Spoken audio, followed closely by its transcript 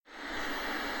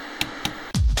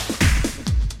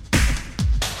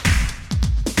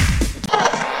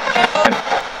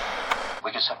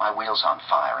my wheels on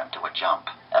fire and do a jump.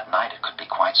 At night it could be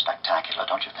quite spectacular,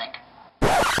 don't you think?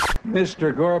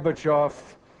 Mr. Gorbachev,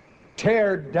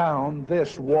 tear down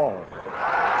this wall.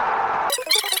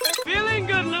 Feeling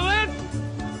good, Lewis?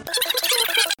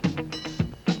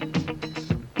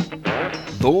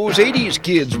 Those 80s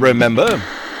kids remember.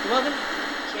 Welcome,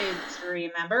 kids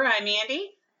remember. I'm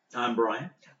Andy. I'm Brian.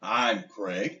 I'm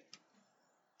Craig. And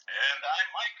I'm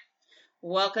Mike.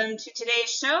 Welcome to today's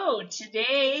show.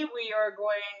 Today we are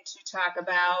going to talk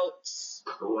about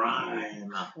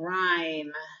crime.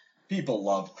 People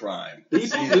love crime.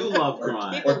 People do love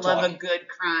crime. People love a good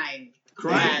crime.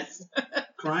 Yes.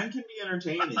 Crime can be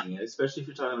entertaining, especially if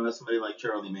you're talking about somebody like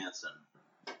Charlie Manson.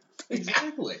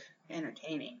 Exactly.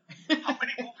 Entertaining. How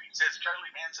many movies has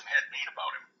Charlie Manson had made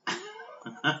about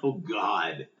him? Oh,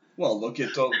 God. Well, look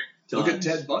at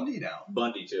Ted Bundy now.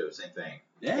 Bundy, too. Same thing.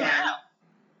 Yeah.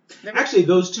 Actually,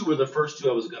 those two were the first two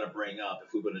I was going to bring up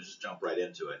if we would have just jumped right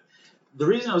into it. The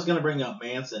reason I was going to bring up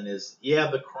Manson is,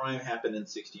 the crime happened in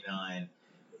 1969.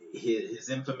 His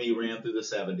infamy ran through the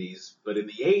 1970s. But in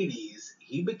the 1980s,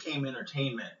 he became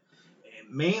entertainment.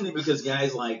 Mainly because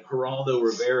guys like Geraldo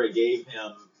Rivera gave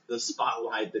him the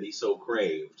spotlight that he so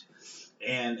craved.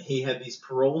 And he had these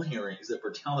parole hearings that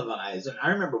were televised. And I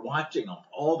remember watching them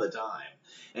all the time.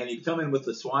 And he'd come in with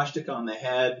the swastika on the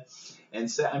head. And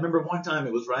I remember one time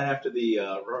it was right after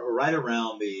right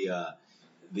around the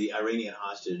Iranian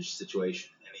hostage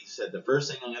situation. And he said, the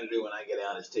first thing I'm going to do when I get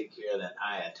out is take care of that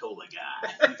Ayatollah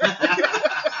guy.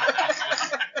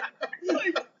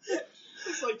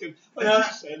 Like you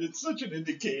said, it's such an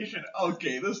indication.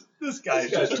 Okay, this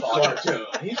guy's just a cartoon.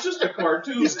 He's just a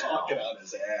cartoon. He's talking on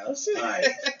his ass. Right.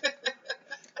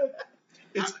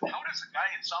 How does a guy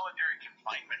in solitary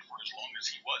confinement for as long as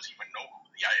he was even know who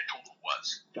the Ayatollah was?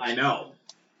 I know.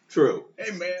 True.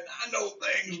 Hey, man, I know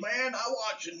things, man. I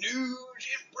watch the news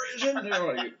in prison.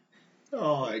 They're like,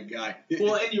 oh, my God.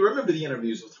 Well, and you remember the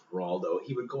interviews with Geraldo.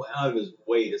 He would go out of his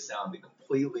way to sound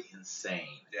completely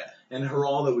insane. Yeah. And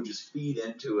Geraldo would just feed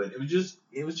into it. It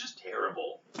was just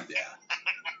terrible. Yeah.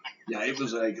 Yeah, it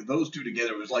was like those two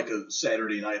together was like a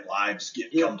Saturday Night Live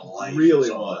skit come to life. It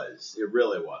really was. It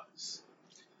really was.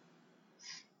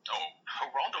 Oh,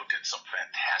 Geraldo did some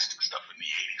fantastic stuff in the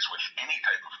 80s with any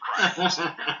type of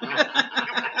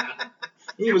crime.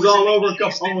 He was all over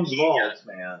Capone's vaults,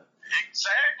 man.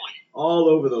 Exactly. All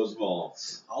over those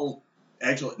vaults.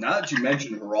 Actually, now that you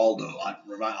mentioned Geraldo,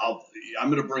 I'm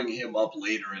going to bring him up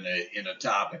later in a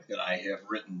topic that I have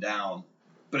written down,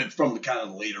 but it's from the kind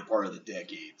of the later part of the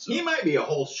decade. So. He might be a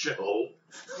whole show.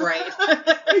 Right.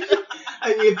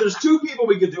 I mean, if there's two people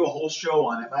we could do a whole show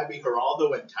on, it might be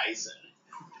Geraldo and Tyson.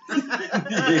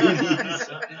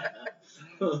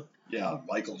 Yeah,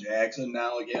 Michael Jackson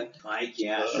now again. Mike,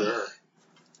 yeah, sure.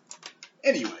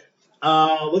 Anyway.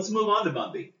 Let's move on to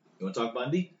Bundy. You want to talk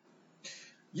Bundy?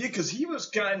 Yeah, because he was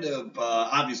kind of,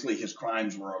 obviously his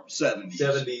crimes were 70s.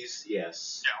 70s,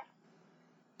 yes. Yeah.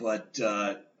 But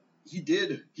he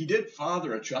did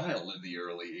father a child in the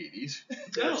early 80s.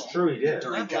 That's true, he did.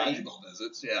 During conjugal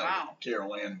visits, yeah. Wow.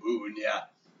 Carol Ann Boone, yeah.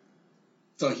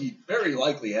 So he very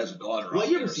likely has a daughter What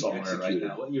out year there was he somewhere right executed?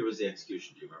 now. What year was the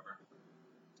execution, do you remember?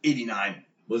 89.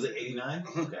 Was it 89?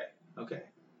 Okay.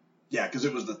 Yeah, because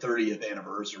it was the 30th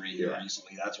anniversary here Yeah.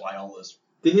 recently. That's why all this...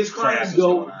 Did his crap crimes is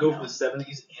go going on from now. the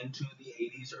 70s into the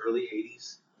 80s, early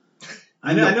 80s?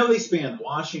 I know they spanned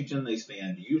Washington, they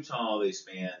spanned Utah, they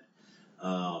spanned,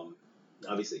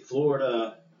 obviously,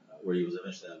 Florida, where he was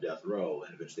eventually on death row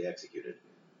and eventually executed.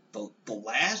 The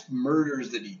last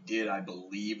murders that he did, I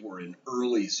believe, were in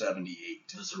early 78.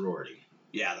 The sorority.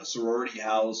 Yeah, the sorority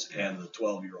house and the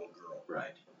 12-year-old girl.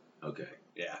 Right. Okay.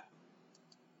 Yeah.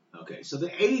 Okay. So the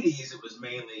 80s, it was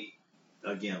mainly,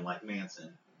 again, like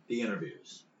Manson, the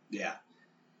interviews. Yeah.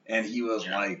 And he was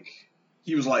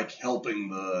like helping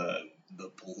the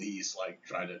police, like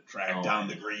trying to track down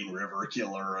the Green River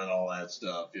killer and all that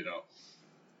stuff, you know.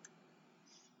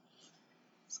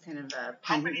 It's kind of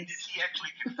How many did he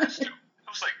actually confess to?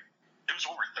 It was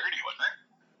over 30, wasn't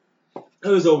it?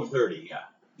 It was over 30, yeah.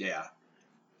 Yeah.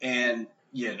 And,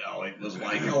 you know, it was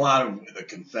like a lot of the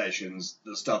confessions,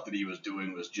 the stuff that he was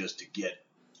doing was just to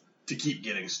keep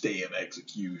getting stay of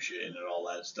execution and all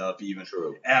that stuff, even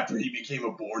after he became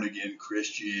a born-again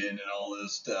Christian and all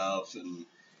this stuff, and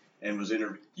he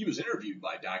was interviewed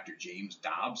by Dr. James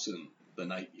Dobson the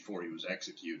night before he was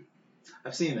executed.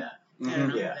 I've seen that. I don't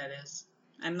know what that is.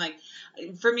 I'm like,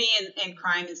 for me and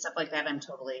crime and stuff like that, I'm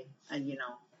totally, I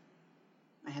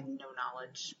have no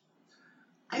knowledge.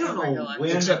 I don't know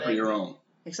when. Except for your own.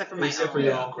 Except for my Except own. for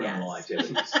your own criminal Yes.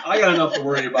 activities. I got enough to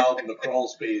worry about in the crawl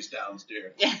space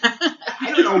downstairs. Yeah.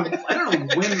 I don't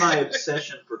know when my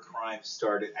obsession for crime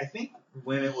started. I think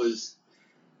when it was.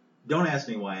 Don't ask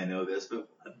me why I know this,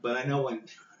 but I know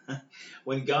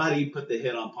when Gotti put the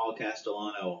hit on Paul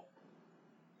Castellano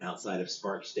outside of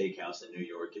Spark Steakhouse in New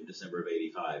York in December of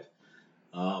 '85.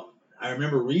 I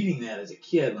remember reading that as a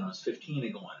kid when I was 15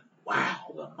 and going,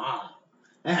 "Wow, the mob!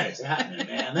 That is happening,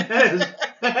 man.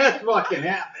 That's fucking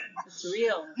happening. It's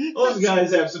real. Those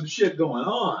guys have some shit going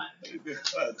on."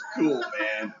 That's cool,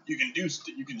 man. You can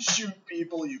you can shoot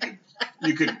people. You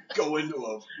could go into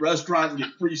a restaurant and get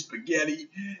free spaghetti.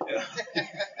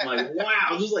 I'm like,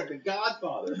 wow, just like The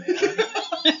Godfather, man. Back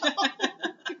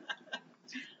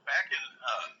in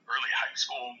early high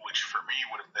school, which for me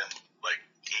would have been like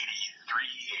 83,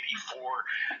 84,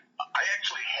 I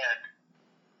actually had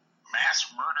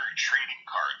mass murder trading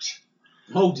cards.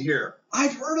 Oh dear,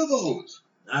 I've heard of those.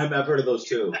 I've heard of those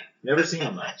too. Never seen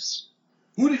them though.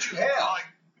 Who did you have?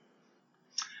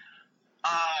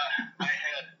 I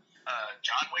had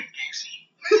John Wayne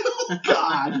Gacy.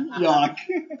 God, yuck.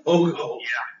 Oh,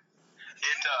 Yeah.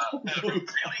 Really,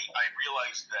 I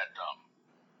realized that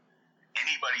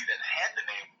anybody that had the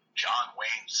name John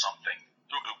Wayne something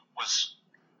was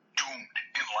doomed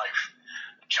in life.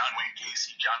 John Wayne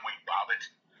Gacy, John Wayne Bobbitt.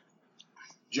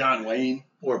 John Wayne.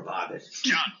 or Bobbitt.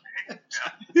 John. Yeah.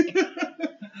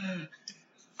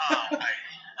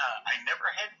 I never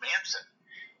had Manson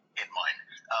in mind.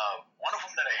 One of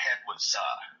them that I had was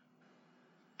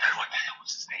what the hell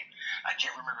was his name? I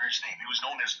can't remember his name. He was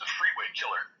known as the Freeway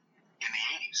Killer in the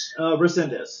 80s.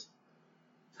 Resendez.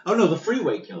 Oh no, the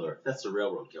Freeway Killer. That's the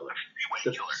Railroad Killer.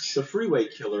 Freeway Killer. The Freeway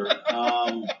Killer.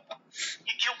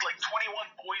 He killed like 21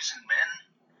 boys and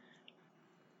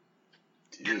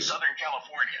men in Southern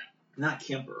California. Not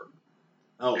Kemper.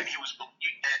 Oh, And he was, and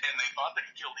they thought that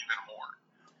he killed even more.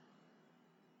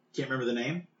 can't remember the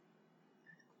name.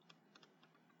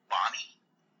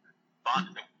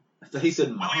 Bonnie. I thought he said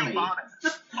William Mommy. Bonnet.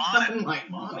 Nothing like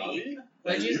Mommy.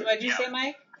 What'd you Yeah. say,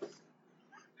 Mike?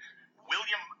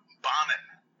 William Bonnet.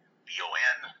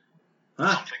 B-O-N.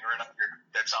 Huh. Something or another.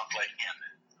 That sounds like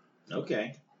N.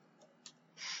 Okay.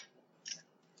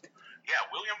 Yeah,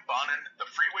 William Bonnet, the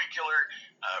Freeway Killer,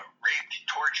 raped,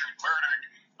 tortured, murdered,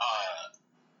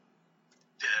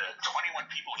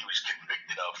 21 people he was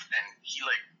convicted of, and he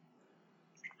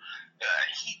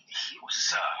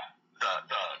was,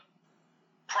 the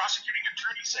prosecuting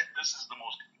attorney said this is the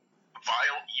most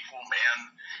vile, evil man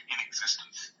in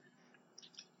existence.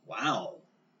 Wow.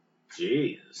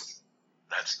 Jeez.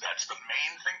 That's the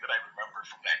main thing that I remember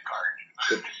from that card.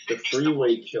 The He's the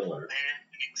Freeway most Killer. man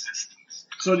in existence.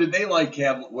 So did they were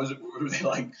they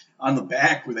like on the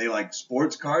back, were they like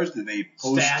sports cars? Did they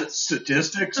post Stats.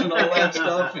 statistics and all that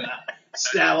stuff? And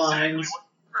Stat lines. Exactly what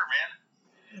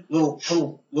they were,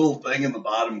 man. little thing in the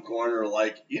bottom corner,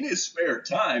 like in his spare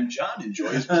time, John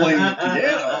enjoys playing the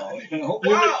piano. You know,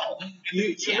 wow.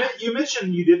 You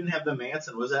mentioned you didn't have the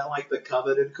Manson. Was that like the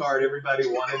coveted card everybody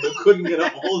wanted but couldn't get a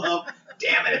hold of?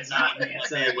 Damn it, it's not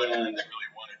Manson again. Really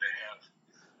wanted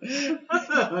to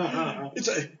have.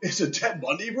 It's a Ted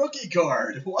Bundy rookie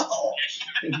card. Wow,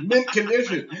 in mint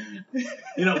condition.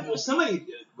 Well, somebody,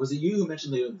 was it you who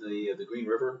mentioned the Green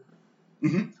River?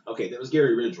 Mhm. Okay, that was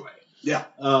Gary Ridgway. Yeah.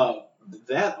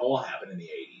 That all happened in the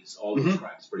 80s, all those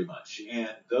crimes pretty much. And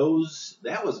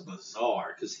that was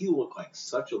bizarre because he looked like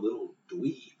such a little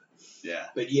dweeb. Yeah.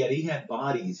 But yet he had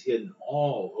bodies hidden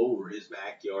all over his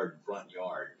backyard and front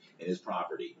yard and his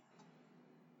property.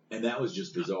 And that was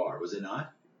just bizarre, was it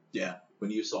not? Yeah. When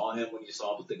you saw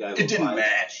what the guy looked It didn't like.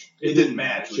 match. It didn't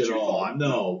match what at you all. thought.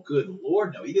 No, good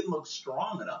Lord, no. He didn't look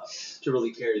strong enough to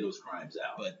really carry those crimes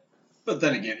out. But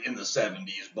then again, in the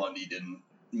 70s, Bundy didn't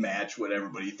match what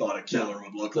everybody thought a killer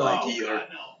would look Oh, like either. God,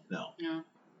 no. No.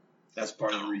 That's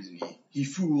part of the reason he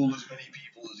fooled as many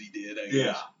people as he did, I Yeah.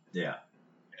 guess. Yeah.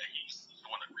 He's the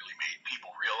one that really made people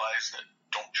realize that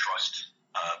don't trust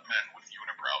men with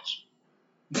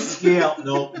unibrows. Yeah,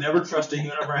 no, never trust a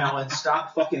unibrow and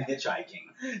stop fucking hitchhiking.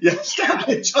 Yeah, stop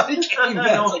hitchhiking.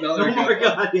 That's another no more good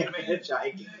one. goddamn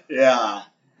hitchhiking. Yeah.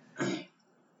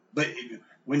 But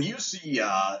when you see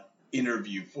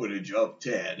interview footage of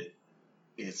Ted,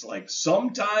 it's like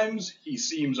sometimes he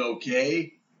seems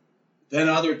okay, then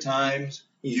other times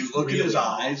you look at his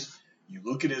eyes. You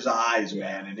look at his eyes,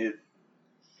 man,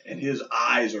 and his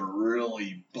eyes are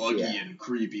really buggy and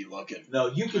creepy looking. No,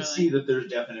 you can Really? see that there's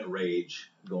definite rage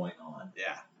going on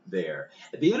Yeah. there.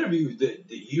 The interview that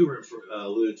you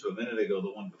alluded to a minute ago,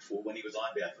 the one before when he was on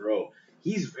death row,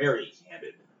 he's very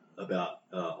candid about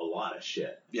a lot of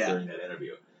shit Yeah. during that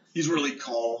interview. He's really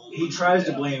calm. He tries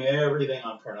to blame everything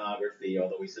on pornography,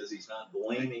 although he says he's not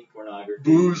blaming pornography.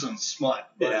 Booze and smut.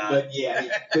 But he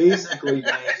basically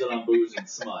blames it on booze and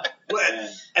smut.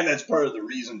 And that's part of the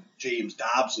reason James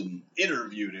Dobson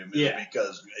interviewed him, is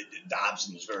because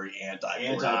Dobson is very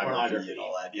anti-pornography and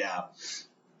all that. Yeah.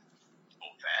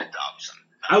 Oh, that Dobson.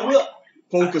 I will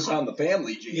focus on the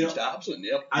family, James Dobson.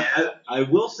 Yep. I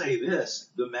will say this: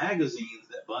 the magazines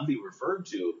that Bundy referred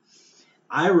to,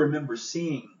 I remember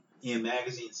seeing in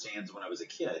magazine stands when I was a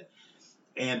kid,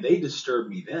 and they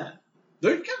disturbed me then.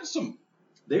 They're kind of some.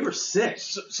 They were sick.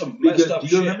 Some messed up do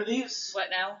you shit. remember these? What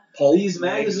now? These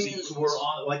magazines were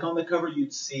on the cover.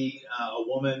 You'd see a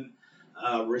woman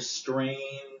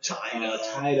restrained, tied up,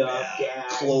 gagged,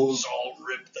 clothes all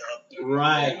ripped up.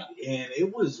 Right, and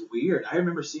it was weird. I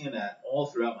remember seeing that all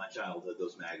throughout my childhood.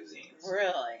 Those magazines.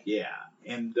 Really? Yeah,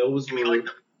 and those were. You mean like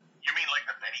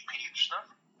the Betty Page stuff?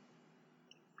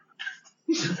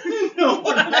 No,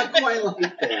 not quite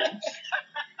like that.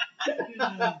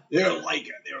 They're like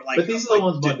but these are the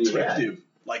ones Bundy detective, had.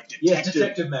 like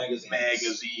detective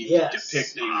magazines.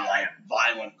 Depicting like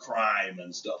violent crime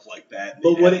and stuff like that.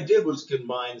 But what it did was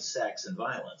combine sex and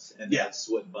violence, and that's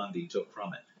what Bundy took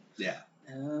from it. Yeah.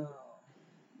 Oh.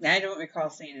 I don't recall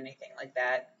seeing anything like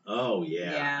that. Oh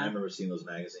yeah. I remember seeing those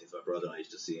magazines. My brother and I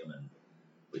used to see them, and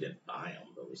we didn't buy them,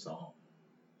 but we saw them.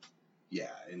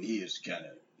 Yeah, and he was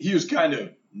kind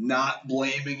of not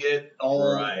blaming it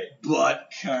all,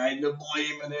 but kind of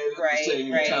blaming it at the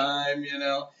same time,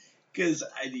 because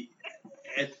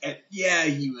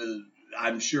he was.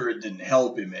 I'm sure it didn't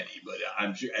help him any, but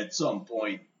I'm sure at some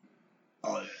point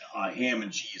a ham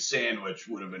and cheese sandwich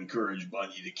would have encouraged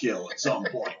Bundy to kill at some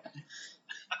point.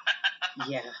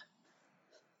 Yeah. Well,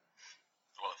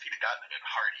 if he'd have gotten it at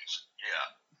Hardee's,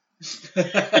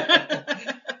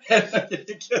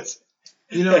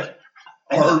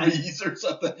 Arby's or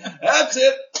something. That's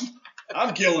it.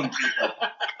 I'm killing people.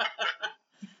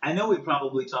 I know we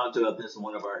probably talked about this in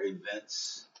one of our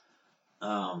events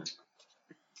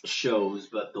shows,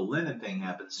 but the Lennon thing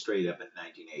happened straight up in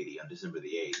 1980 on December the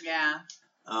 8th. Yeah.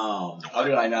 How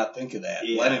did I not think of that?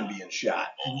 Lennon being shot.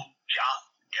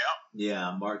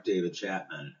 Yeah, Mark David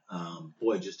Chapman.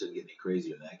 Boy, it just didn't get any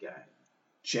crazier than that guy.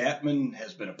 Chapman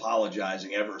has been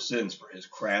apologizing ever since for his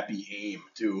crappy aim,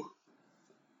 too.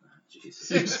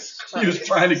 Jesus. He was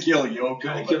trying to kill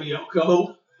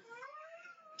Yoko.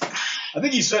 I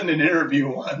think he said in an interview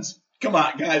once, "Come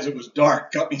on, guys, it was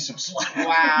dark. Cut me some slack."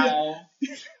 Wow.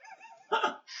 And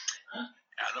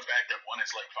the fact that one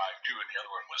is like 5'2" and the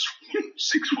other one was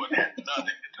 6 foot had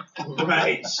nothing to do.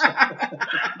 Right.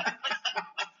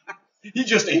 He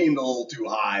just aimed a little too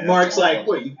high. Mark's like,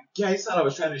 "Wait, you guys thought I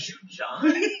was trying to shoot John?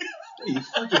 Are you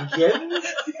fucking kidding me?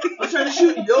 I was trying to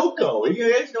shoot Yoko. Are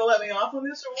you guys gonna let me off on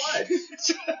this or what?"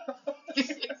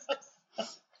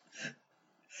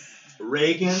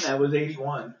 Reagan, that was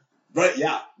 81. Right,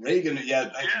 yeah. Reagan,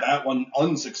 that one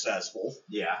unsuccessful.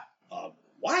 Yeah.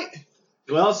 Why?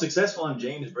 Well, successful on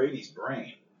James Brady's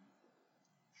brain.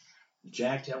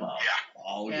 Jacked him up. Yeah.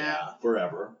 Oh, yeah.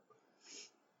 Forever.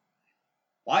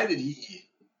 Why did he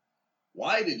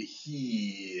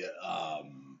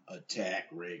attack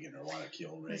Reagan or want to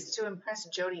kill Reagan? It's to impress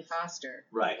Jodie Foster.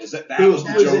 Right. That was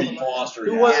Jodie Foster.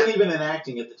 Who wasn't even in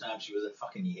acting at the time. She was at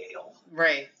fucking Yale.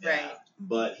 Right.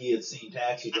 But he had seen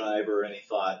Taxi Driver and he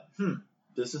thought,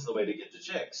 this is the way to get to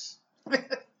chicks.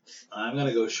 I'm going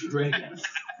to go shoot Reagan.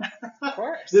 Of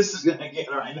course. This is going to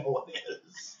get her. I know what it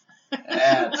is.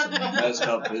 That's some messed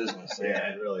up business.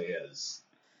 Yeah, it really is.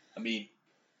 I mean,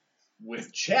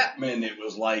 with Chapman, it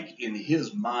was like in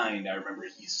his mind, I remember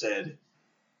he said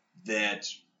that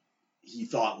he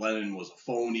thought Lennon was a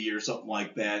phony or something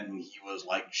like that, and he was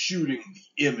like shooting the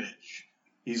image.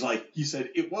 He said,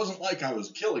 it wasn't like I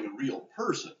was killing a real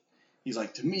person. He's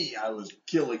like, to me, I was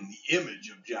killing the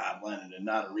image of John Lennon and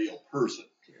not a real person.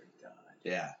 Dear God.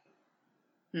 Yeah.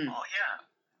 Oh, yeah.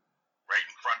 Right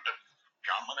in front of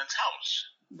John Lennon's house.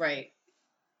 Right.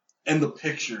 And the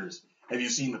pictures. Have you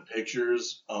seen the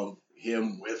pictures of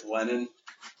him with Lennon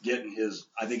getting his,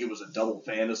 I think it was a Double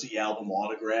Fantasy album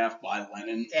autographed by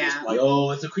Lennon? Yeah. Just like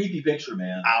it's a creepy picture,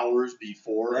 man. hours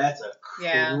before. That's a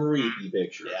creepy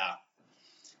picture. Yeah.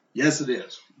 Yes, it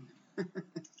is.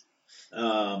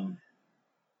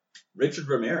 Richard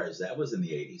Ramirez, that was in the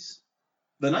 80s.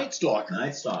 The Night Stalker.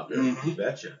 Night Stalker, you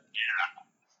betcha.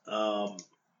 Yeah.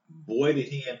 Boy, did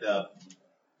he end up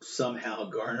somehow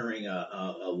garnering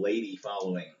a lady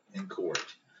following in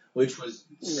court, which was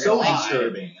so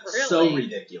disturbing, so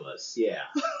ridiculous. Yeah.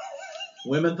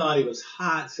 Women thought he was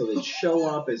hot, so they'd show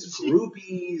up as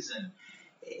groupies, and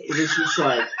it was just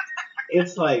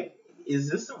like, is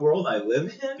this the world I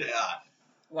live in? Yeah.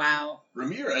 Wow.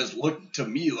 Ramirez looked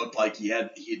like he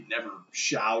had never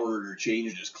showered or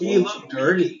changed his clothes. He looked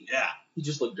dirty. Yeah. He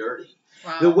just looked dirty.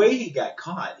 Wow. The way he got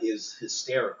caught is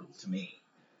hysterical to me.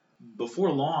 Before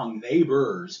long,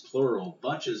 neighbors, plural,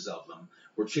 bunches of them,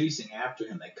 were chasing after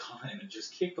him. They caught him and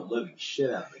just kicked the living shit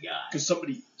out of the guy. Because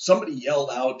somebody yelled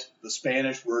out the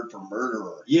Spanish word for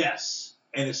murderer. Yes.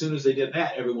 And as soon as they did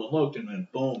that, everyone looked, and then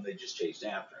boom, they just chased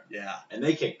after him. Yeah. And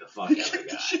they kicked the fuck out of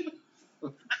the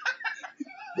guy.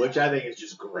 Which I think is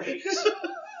just great.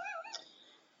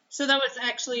 So that was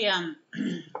actually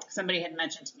somebody had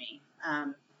mentioned to me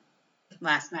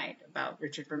last night about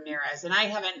Richard Ramirez, and I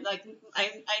haven't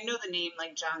I know the name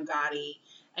like John Gotti.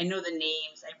 I know the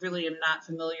names. I really am not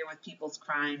familiar with people's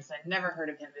crimes. I've never heard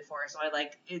of him before, so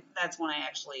that's one I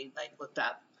actually looked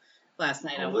up last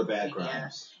night. All their bad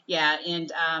crimes. Yeah,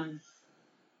 and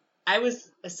I was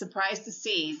surprised to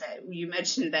see that you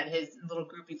mentioned that his little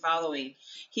groupie following.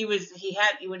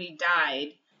 When he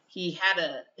died, he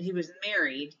was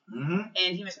married,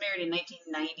 and he was married in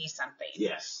 1990 something.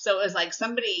 Yes. So it was like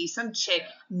some chick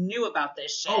knew about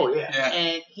this shit. Oh yeah.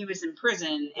 And he was in prison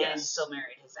and Yes. still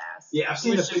married his ass. Yeah, I've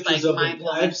seen the pictures of them.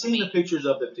 I've seen the pictures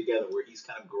of them together where he's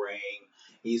kind of graying.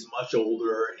 He's much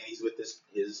older, and he's with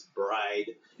his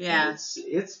bride. Yeah. And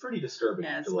it's pretty disturbing.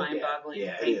 Yeah, it's to look at. mind-boggling to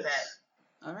Yeah, think it is. that.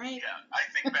 All right. Yeah, I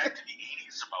think back to the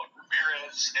 80s about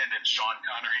Ramirez and then Sean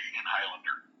Connery and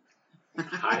Highlander.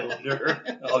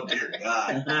 Highlander. Oh, dear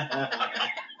God.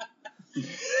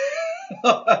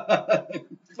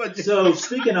 But So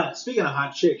speaking of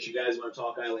hot chicks, you guys want to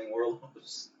talk Eileen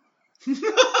Warlos?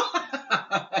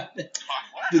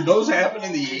 Did those happen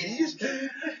in the 80s?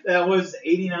 That was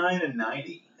 89 and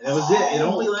 90. And that was it. It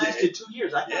only okay. lasted 2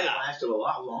 years. I thought it Yeah. lasted a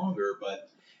lot longer, but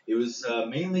it was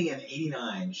mainly in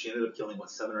 89. She ended up killing,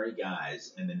 7 or 8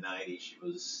 guys. And in 90, she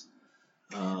was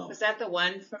Was that the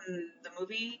one from the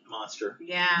movie? monster.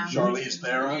 Yeah. Charlize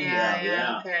Theron?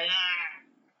 yeah. Okay.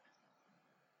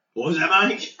 What was that,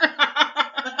 Mike?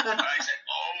 I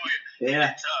said,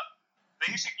 Yeah. it's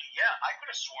basically, yeah, I could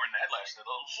have sworn that lasted a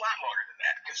lot longer than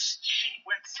that because she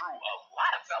went through a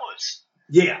lot of fellas.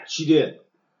 Yeah, she did.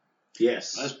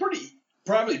 Yes. That's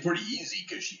probably pretty easy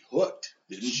because she hooked,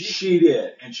 didn't she? She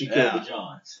did, and she killed Yeah. the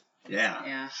Johns. Yeah.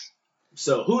 Yeah.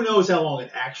 So who knows how long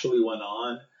it actually went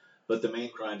on, but the main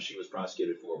crime she was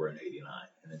prosecuted for were in 89,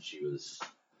 and then she was,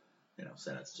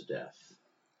 sentenced to death.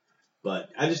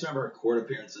 But I just remember her court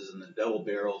appearances and the double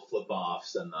barrel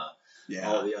flip-offs and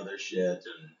all the other shit.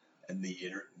 And the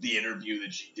interview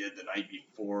that she did the night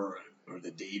before or the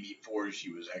day before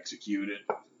she was executed,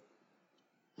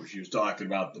 where she was talking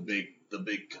about the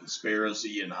big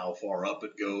conspiracy and how far up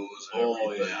it goes and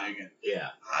everything. yeah. And Yeah.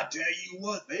 I tell you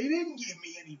what, they didn't give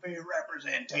me any fair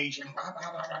representation.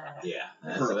 Yeah,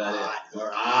 that's Her about eye- it. Her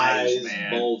her eyes, eyes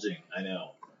man. bulging. I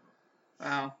know.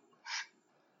 Wow.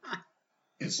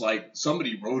 It's like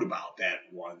somebody wrote about that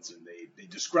once, and they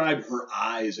described her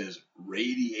eyes as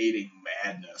radiating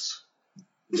madness.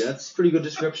 That's a pretty good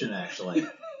description, actually.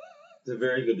 It's a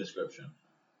very good description.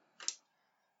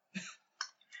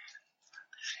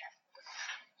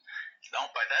 No,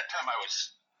 by that time I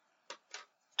was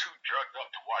too drugged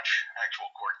up to watch actual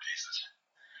court cases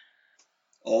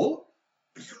Oh?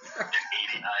 in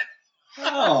 89.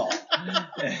 Oh.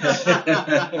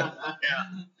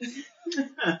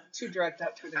 Yeah. Too drugged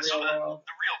up for the So real world.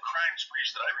 the real crime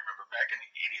sprees that I remember back in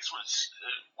the 80s was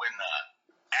when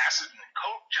acid and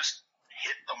coke just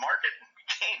hit the market and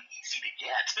became easy to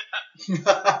get.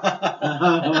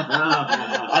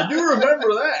 I do remember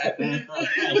that.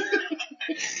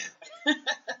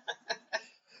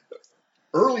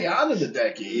 Early on in the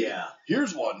decade, Yeah.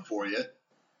 here's one for you.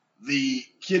 The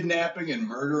kidnapping and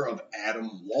murder of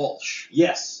Adam Walsh,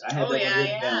 Yes, I had Oh, that yeah, one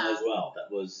written down yeah. as well.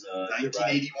 That was you're right.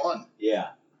 1981.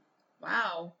 Yeah.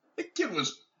 Wow. The kid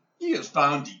he was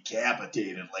found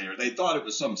decapitated later. They thought it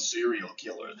was some serial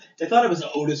killer. They thought it was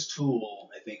Otis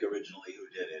Toole, I think, originally who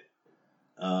did it.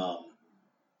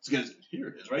 Here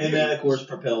it is, right And here. that, of course,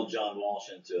 propelled John Walsh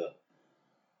into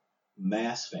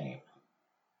mass fame.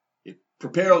 It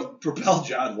propelled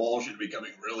John Walsh into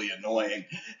becoming really annoying.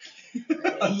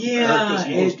 America's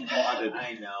Most Wanted.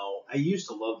 I know. I used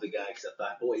to love the guy because I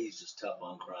thought, boy, he's just tough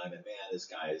on crime, and man, this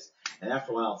guy is. And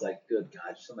after a while, it's like, good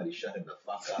God, somebody shut him the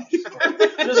fuck up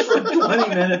just for 20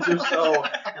 minutes or so,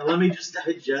 and let me just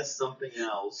digest something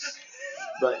else.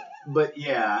 But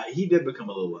yeah, he did become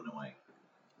a little annoying.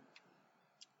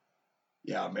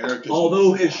 Yeah, America's Although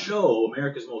Most his Wanted. show,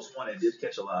 America's Most Wanted, did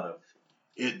catch a lot of.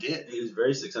 It did. It was a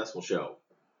very successful show.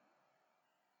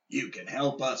 You can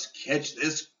help us catch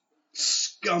this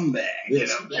scumbag.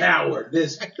 This coward,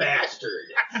 this bastard.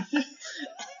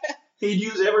 He'd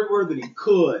use every word that he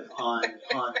could on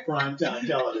primetime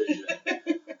television.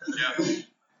 Yeah.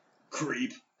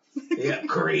 Creep. Yeah,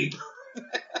 creep.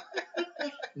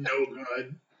 No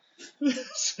good.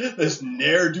 This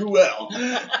ne'er-do-well.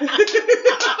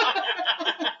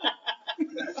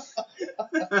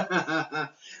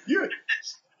 You're,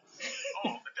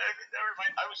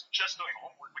 I was just doing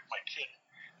homework with my kid,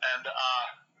 and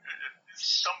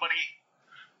somebody,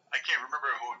 I can't remember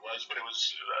who it was, but it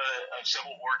was a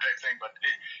Civil War type thing, but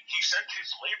he sent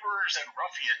his laborers and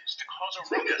ruffians to cause a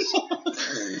ruckus.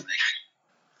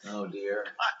 Oh, dear.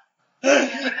 We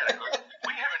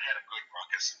haven't had a good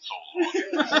ruckus in so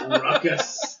long. Ruckus.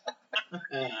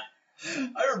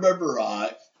 I remember,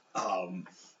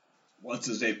 what's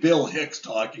his name? Bill Hicks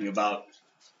talking about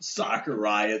soccer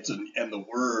riots and the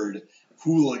word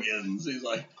hooligans. He's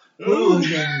like,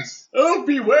 Hooligans. Oh,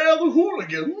 beware the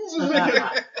hooligans.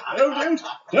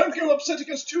 Don't go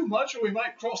upsetting us too much or we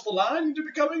might cross the line into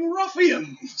becoming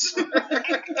ruffians.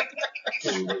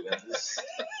 Hooligans.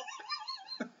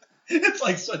 It's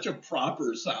like such a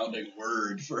proper sounding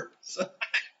word for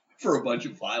a bunch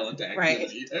of violent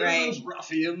activity. Right. Those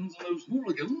ruffians and those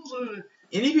hooligans.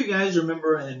 Any of you guys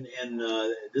remember, and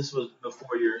this was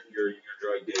before your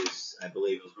drug days, I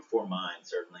believe. It was before mine,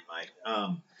 certainly, Mike.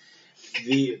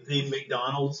 The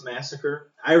McDonald's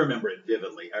massacre. I remember it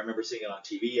vividly. I remember seeing it on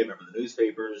TV. I remember the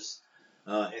newspapers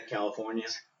in California.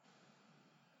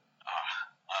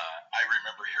 I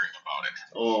remember hearing about it.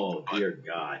 Oh, dear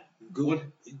God. Google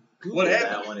what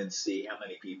happened? that one and see how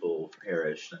many people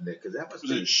perished. Because that was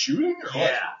Was it shooting or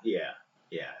what? Yeah.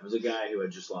 It was a guy who had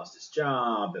just lost his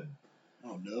job. And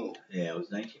Oh, no. yeah, it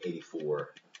was 1984.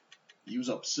 He was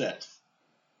upset.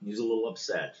 He was a little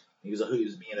upset. He was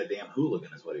being a damn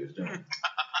hooligan is what he was doing.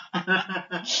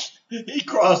 He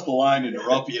crossed the line into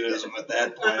ruffianism at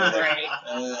that point. Right.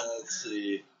 Let's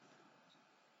see.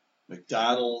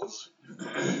 McDonald's.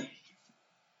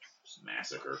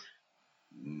 Massacre.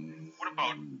 What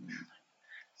about?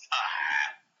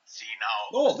 See now.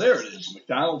 Oh, there it is.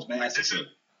 McDonald's This is massacre.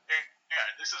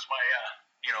 this is my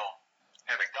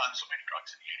having done so many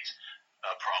drugs in the 80s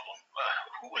problem.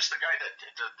 Who was the guy that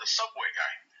the Subway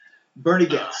guy? Bernie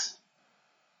Getz.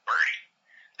 Bernie.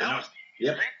 That was the 80s,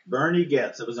 Yep. right? Bernie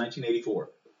Getz. It was 1984.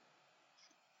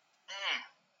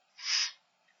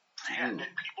 And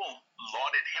people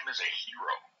lauded him as a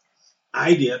hero.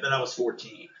 I did, but I was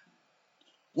 14.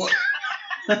 What?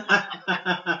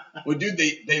 Well, dude,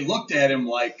 they looked at him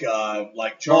like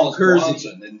Charles Kersey.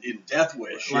 Bronson in Death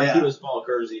Wish. Like yeah. he was Paul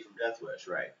Kersey from Death Wish,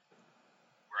 right?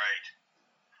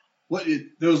 Right.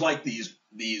 There was like these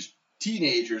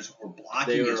teenagers who were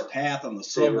blocking his path on the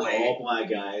They were subway, all black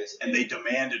guys. and they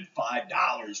demanded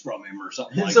 $5 from him or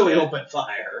something And like so that. he opened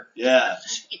fire. Yeah.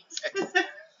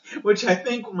 Which I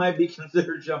think might be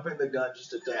considered jumping the gun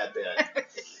just a tad bit.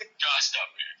 Just a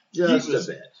bit. Just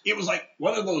a bit. It was like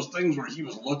one of those things where he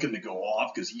was looking to go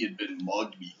off because he had been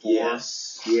mugged before.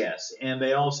 Yes. And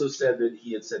they also said that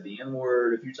he had said the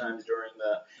N-word a few times during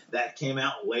that came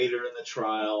out later in the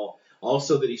trial.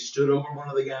 Also that he stood over one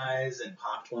of the guys and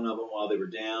popped one of them while they were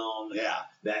down. Yeah.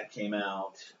 That came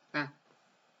out. That,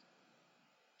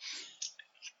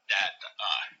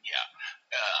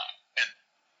 and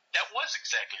that was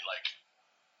exactly like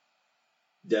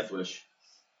Death Wish.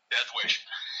 Death Wish.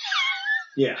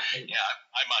 Yeah. Yeah,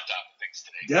 I'm on top of things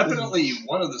today. Definitely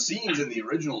one of the scenes in the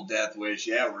original Death Wish,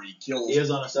 where he kills. He is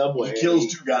on a subway. He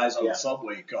kills two guys on yeah. a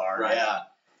subway car. Right. Yeah.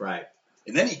 Right.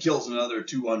 And then he kills another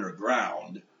two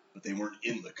underground, but they weren't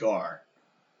in the car.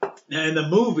 Now in the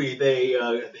movie, they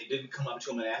didn't come up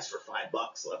to him and ask for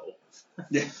 $5 though.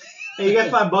 Yeah. Hey, you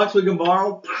got $5 we can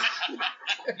borrow?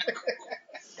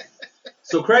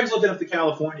 So Craig's looking up the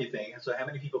California thing. So how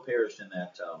many people perished in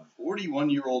that?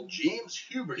 41-year-old James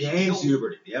Hubert. James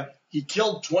Hubert. Yep. He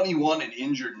killed 21 and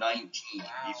injured 19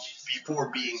 Wow.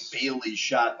 before being fatally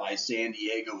shot by San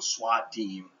Diego SWAT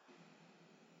team.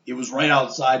 It was right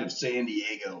outside of San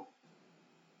Diego.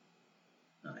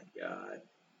 My God.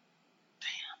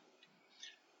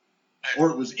 Or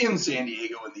it was in San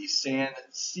Diego in the San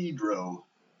Cedro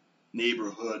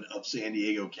neighborhood of San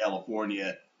Diego,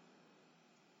 California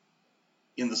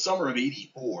in the summer of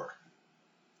 '84.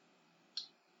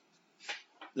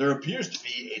 There appears to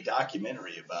be a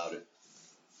documentary about it.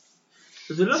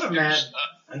 There's another mass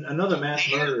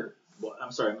murder. Well,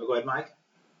 I'm sorry. Go ahead, Mike.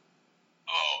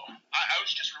 Oh, I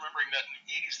was just remembering that in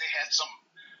the 80s they had some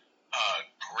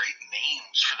great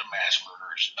names for the mass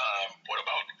murders. What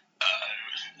about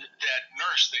that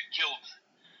nurse that killed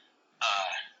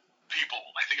people?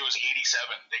 I think it was 87.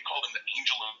 They called him the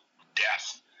Angel of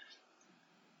Death.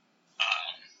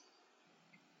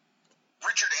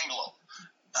 Richard Angelo.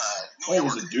 New York.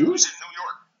 Was it Dude? It was in New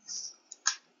York.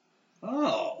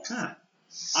 Oh. Huh.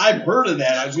 I've heard of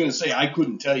that. I was going to say I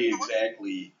couldn't tell you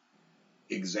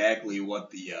exactly what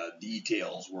the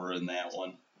details were in that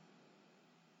one.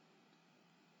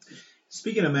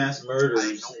 Speaking of mass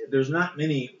murders, there's not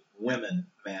many women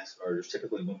mass murders.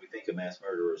 Typically, when we think of mass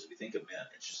murderers, we think of men.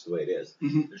 It's just the way it is.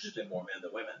 Mhm. There's just been more men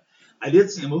than women. I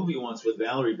did see a movie once with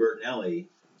Valerie Bertinelli.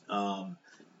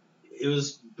 It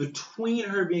was between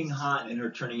her being hot and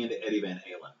her turning into Eddie Van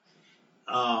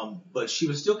Halen. But she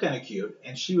was still kind of cute,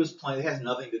 and she was playing. It has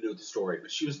nothing to do with the story,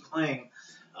 but she was playing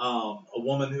a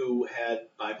woman who had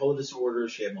bipolar disorder.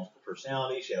 She had multiple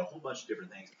personalities. She had a whole bunch of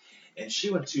different things, and she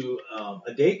went to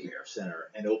a daycare center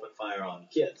and opened fire on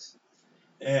kids.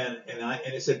 And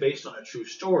it said based on a true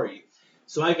story.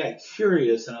 So I got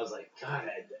curious, and I was like, God,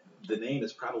 the name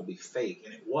is probably fake,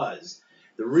 and it was.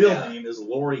 The real name is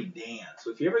Lori Dan.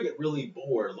 So if you ever get really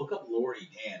bored, look up Lori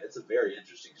Dan. It's a very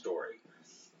interesting story.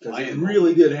 Because it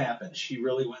really did happen. She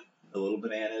really went a little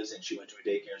bananas, and she went to a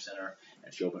daycare center,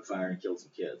 and she opened fire and killed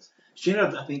some kids. She ended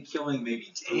up, I think, killing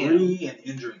maybe 3 and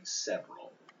injuring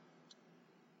several.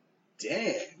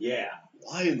 Dang. Yeah.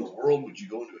 Why in the world would you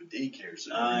go into a daycare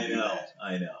center? I and do know. that?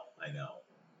 I know.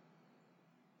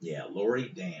 Yeah, Lori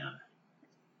Dan.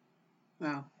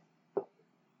 Wow.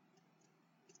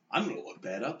 I'm going to look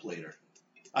that up later.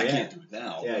 I Yeah. can't do it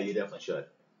now. Yeah, you definitely should.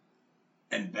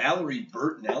 And Valerie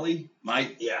Bertinelli,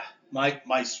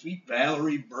 my sweet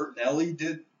Valerie Bertinelli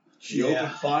did. She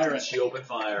opened fire. She opened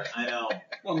fire. I know.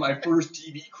 One of my first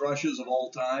TV crushes of all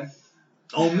time.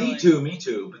 Oh, me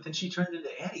too. But then she turned into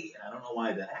Eddie, and I don't know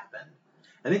why that happened.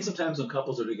 I think sometimes when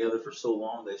couples are together for so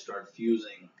long, they start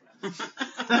fusing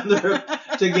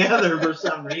together for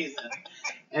some reason.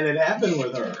 And it happened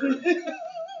with her.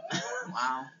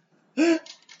 Wow.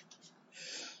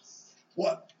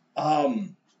 What?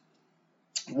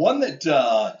 One that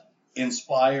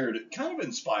inspired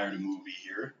a movie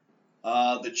here.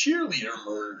 The cheerleader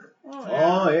murder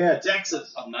Oh, yeah,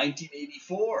 Texas. of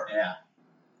 1984. Yeah.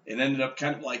 It ended up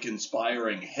kind of like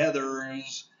inspiring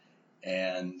Heathers,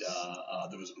 and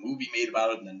there was a movie made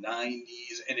about it in the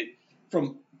 90s, and it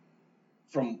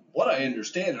from what I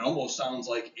understand, it almost sounds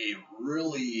like a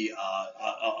really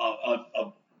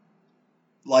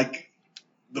like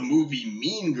the movie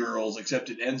Mean Girls, except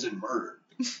it ends in murder.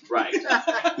 Right.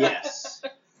 Yes.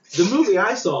 The movie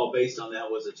I saw based on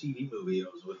that was a TV movie. It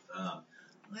was with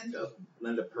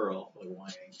Linda Pearl. Like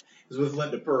whining. It was with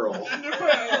Linda Pearl.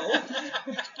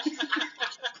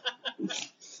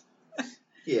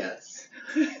 Yes.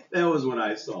 That was what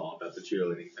I saw about the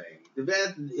cheerleading thing.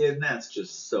 And that's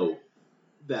just so.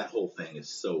 That whole thing is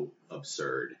so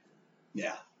absurd.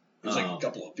 Yeah. It was like a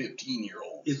couple of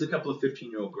 15-year-olds. It's a couple of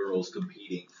 15-year-old girls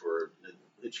competing for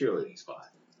the cheerleading spot.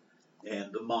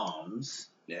 And the moms,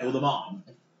 the mom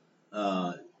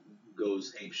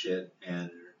goes apeshit, and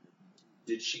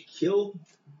did she kill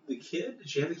the kid? Did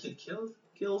she have the kid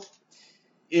killed?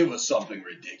 It was something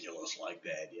ridiculous like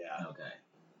that, yeah. Okay.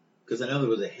 Because I know there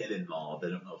was a hit involved. I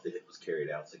don't know if the hit was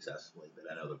carried out successfully,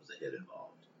 but I know there was a hit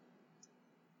involved.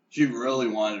 She really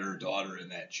wanted her daughter in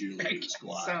that cheerleading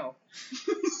squad. So.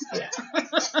 Yeah.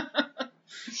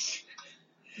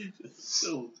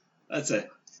 So that's a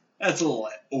little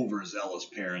overzealous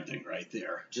parenting right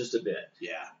there. Just a bit.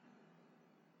 Yeah.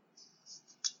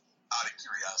 Out of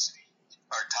curiosity,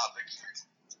 our topic here,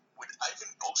 would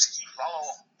Ivan Boesky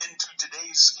fall into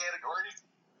today's category?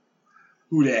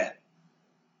 Who dat?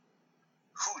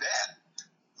 Who dat?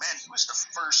 Man, he was the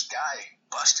first guy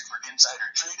busted for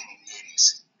insider trading in the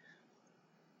 80s.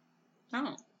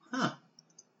 Oh. Huh.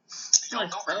 Y'all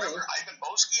don't remember Ivan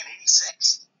Boesky in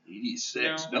 86?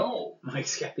 86? No.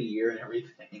 Mike's got the year and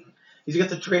everything. He's got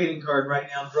the trading card right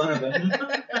now in front of him.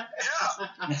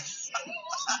 Yeah.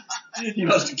 He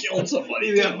must have killed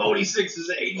somebody. He's got Modi 6's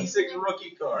 86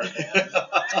 rookie card. This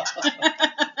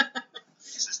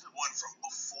is the one from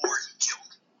before he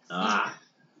killed. Ah.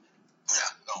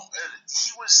 Yeah, no.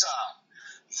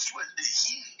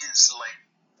 He is like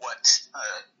what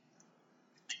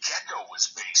Gecko was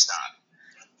based on.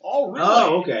 Oh, really?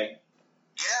 Oh, okay.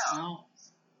 Yeah. Oh.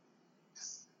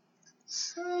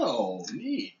 Oh,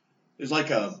 neat. It's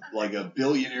like a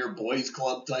billionaire boys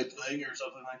club type thing or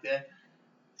something like that.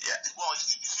 Yeah. Well,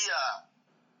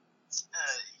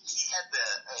 he had the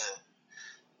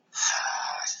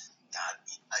God,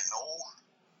 I know,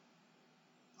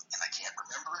 and I can't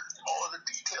remember all of the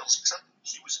details except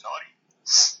he was naughty.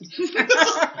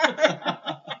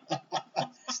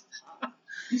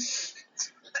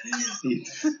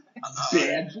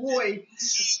 Bad boy.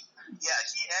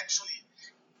 He actually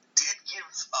did give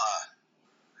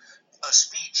a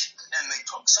speech, and they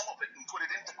took some of it and put it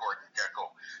into Gordon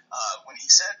Gekko.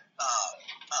 said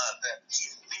that he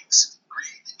thinks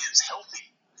greed is healthy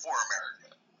for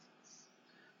America.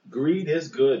 Greed is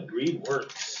good. Greed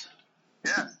works.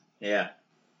 Yeah. Yeah.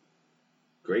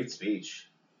 Great speech.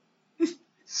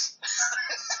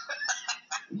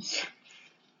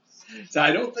 So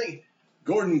I don't think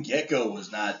Gordon Gekko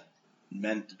was not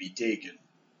meant to be taken.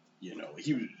 You know,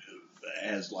 he was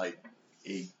as like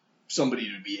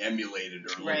somebody to be emulated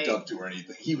or Right. looked up to or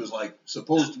anything. He was like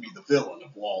supposed to be the villain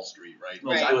of Wall Street, right?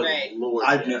 Right, Good right. Lord,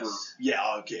 I've yes. never.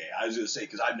 Yeah, okay. I was gonna say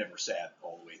because I've never sat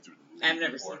all the way through the movie. I've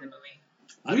never before. seen the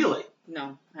movie. Really?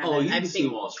 No. Oh, you need I've to see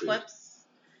seen Wall Street. clips,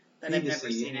 but You I've need to never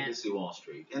see- seen You need to it. see Wall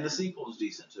Street. And the sequel is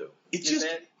decent, too. It's Is just.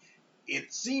 it?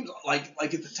 It seems like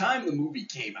at the time the movie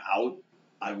came out,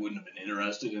 I wouldn't have been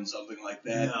interested in something like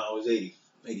that. No, it was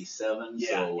 87.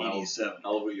 Yeah, so 87.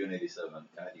 How old were you in 87?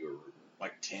 God, you were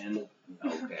Like 10.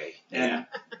 okay. And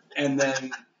and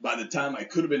then by the time I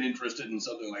could have been interested in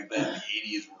something like that, the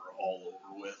 80s were all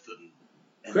over with.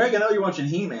 And Craig, I know you're watching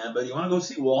He-Man, but you want to go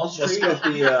see Wall Street at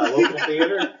the local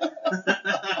theater?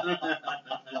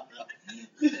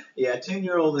 Yeah,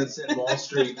 10-year-old that's in Wall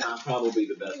Street, not probably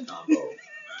the best combo.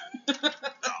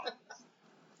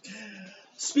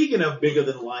 Speaking of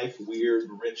bigger-than-life, weird,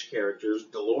 rich characters,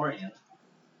 DeLorean.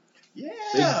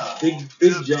 yeah. Big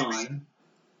John.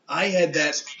 I had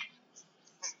that.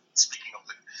 Speaking of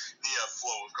the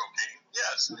flow of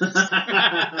cocaine,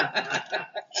 yes.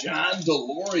 John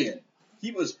DeLorean.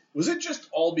 He was it just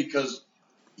all because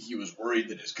he was worried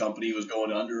that his company was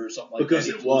going under or something like Because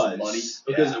that? it He was was. money.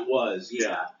 Because Yeah. it was,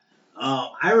 yeah.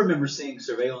 I remember seeing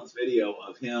surveillance video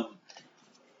of him,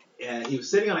 and he was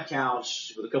sitting on a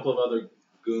couch with a couple of other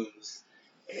goons,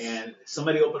 and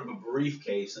somebody opened up a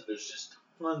briefcase, and there's just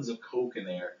tons of coke in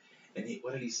there. And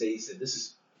what did he say? He said, "This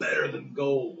is better than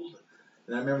gold."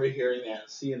 And I remember hearing that and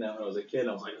seeing that when I was a kid.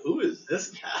 I was like, "Who is this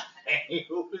guy?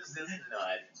 Who is this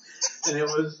nut?" And it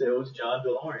was John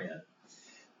DeLorean.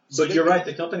 So But you're right.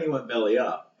 The company went belly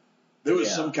up. There was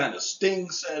Yeah. some kind of sting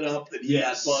set up that he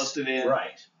Yes. got busted in.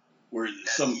 Right. Where And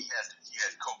some. he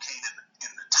had cocaine in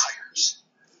the tires. Is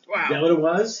that Wow. what it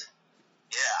was?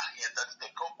 Yeah, the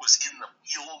coke was in the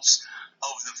wheels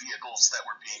of the vehicles that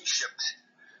were being shipped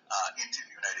into the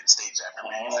United States after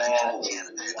manufacturing in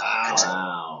Canada.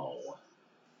 Wow.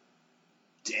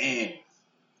 Dang.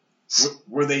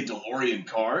 Were they DeLorean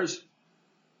cars?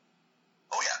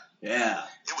 Oh yeah, Yeah.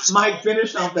 it was. Mike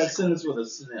finished off that sentence with a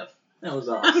sniff. That was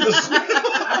awesome.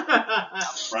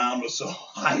 Brown was so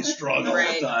high strung all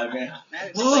Right. the time, man.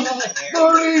 That is Oh, like there.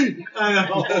 Marty! I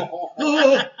know.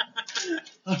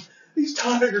 Oh, These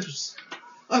tires.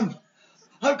 I'm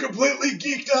completely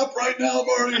geeked up right now,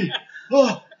 Marty.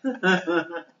 Oh,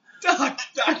 Doc,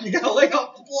 you gotta lay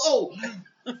off the blow. I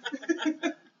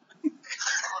haven't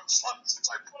slept since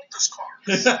I bought this car.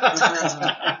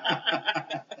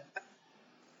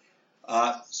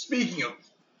 Speaking of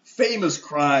famous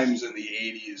crimes in the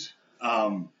 80s,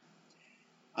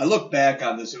 I look back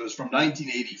on this. It was from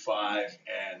 1985,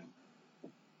 and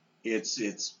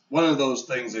it's one of those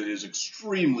things that is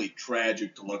extremely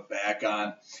tragic to look back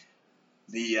on.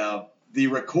 The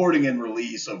recording and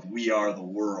release of "We Are the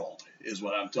World" is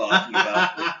what I'm talking about.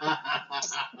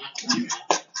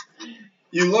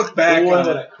 You look back Boy, on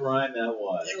what it. a crime that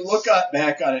was. You look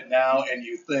back on it now, and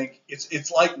you think it's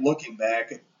like looking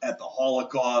back at the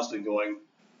Holocaust and going,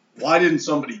 "Why didn't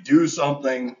somebody do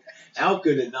something?" How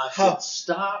could it not How- get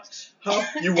stopped?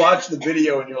 You watch the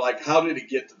video and you're like, "How did it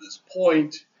get to this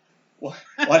point?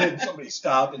 Why didn't somebody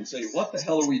stop and say, what the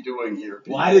hell are we doing here?"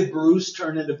 people?" Why did Bruce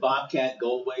turn into Bobcat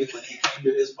Goldthwait when he came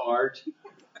to his part?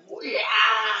 Yeah,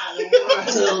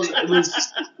 it was,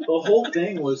 the whole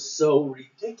thing was so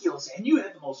ridiculous, and you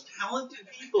had the most talented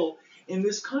people in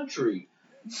this country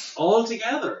all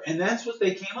together, and that's what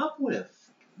they came up with.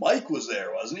 Mike was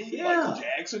there, wasn't he? Yeah. Michael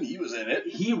Jackson, he was in it.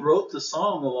 He wrote the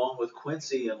song along with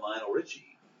Quincy and Lionel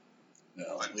Richie.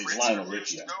 No, But at least Prince Lionel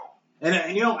refused Richie. to go.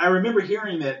 And you know, I remember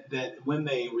hearing that when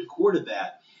they recorded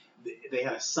that, they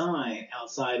had a sign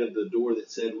outside of the door that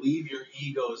said, "Leave your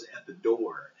egos at the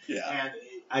door." Yeah. And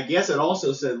I guess it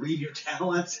also said, "Leave your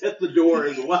talents at the door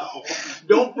as well.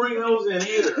 Don't bring those in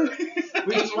either.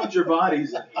 We just want your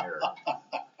bodies in here."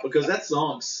 Because that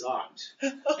song sucked.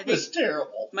 It was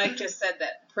terrible. Mike just said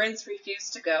that Prince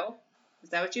refused to go. Is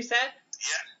that what you said?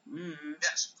 Yeah, Mm-hmm.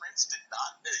 yes, Prince did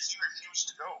not. He refused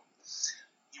to go.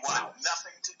 He wanted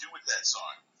nothing to do with that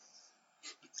song.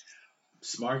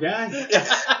 Smart guy. Adds the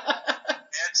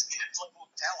his level of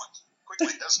talent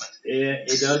quickly, doesn't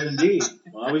it? It does indeed.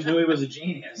 Well, I always knew he was a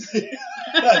genius.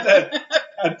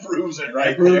 that proves it right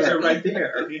That proves there. it right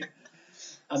there.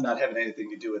 I'm not having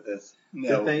anything to do with this.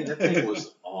 No. That thing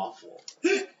was awful.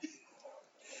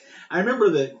 I remember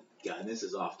that. God, and this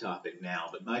is off topic now,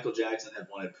 but Michael Jackson had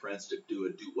wanted Prince to do a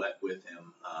duet with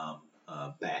him,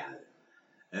 "Bad."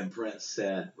 And Prince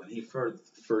said, when he heard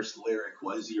the first lyric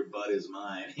was "Your butt is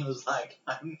mine," he was like,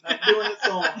 "I'm not doing a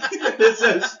song that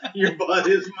says your butt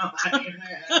is mine."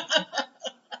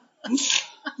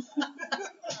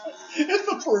 It's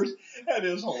the first. That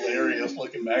is hilarious.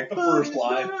 Looking back, the first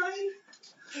line.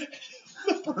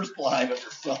 The first line of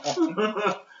the song.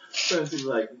 Prince was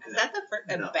like, Is that the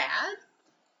first? No. Bad?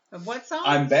 Of what song?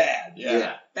 I'm bad. Yeah.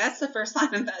 yeah. That's the first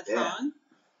line of that Yeah. song?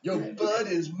 Your butt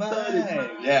is mine. Butt is mine.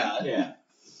 Yeah.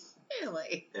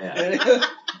 Really? Yeah.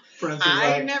 Prince was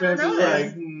I like, never Prince was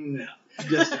noticed. like, no.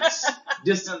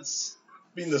 Distance.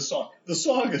 I mean, the song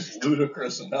is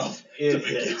ludicrous enough It to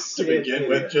begin, is. to begin It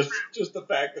with. is. Just the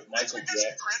fact that That's Michael because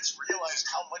Jackson. Prince realized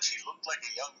how much he looked like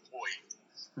a young boy.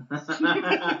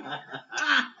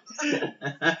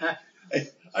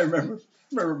 I remember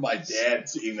my dad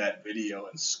seeing that video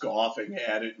and scoffing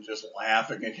at it and just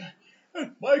laughing.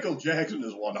 And Michael Jackson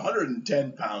is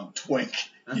 110-pound twink.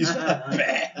 He's not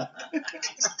bad.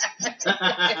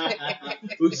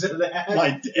 Who said that?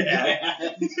 My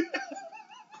dad.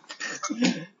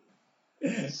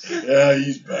 Yeah,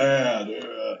 he's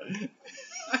bad.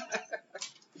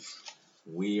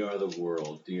 We are the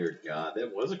world, dear God.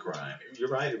 That was a crime. You're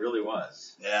right, it really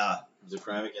was. Yeah. It was a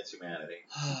crime against humanity.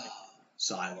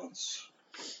 Silence.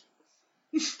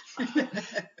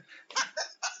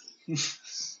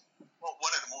 Well,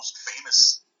 one of the most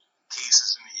famous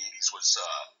cases in the 80s was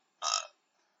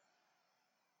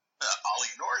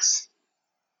Ollie North.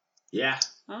 Yeah.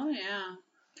 Oh, yeah.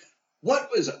 What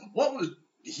was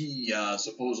he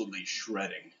supposedly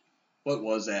shredding? What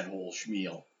was that whole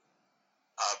schmeal?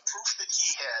 Proof that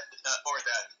he had, or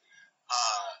that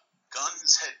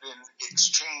guns had been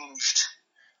exchanged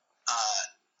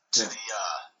to the,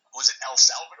 was it El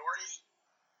Salvadori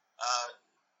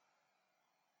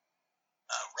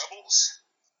rebels?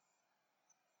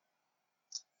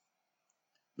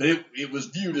 But it was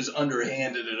viewed as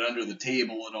underhanded and under the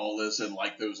table and all this, and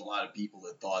like there was a lot of people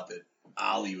that thought that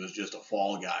Ollie was just a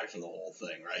fall guy for the whole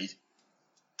thing, right?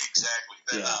 Exactly.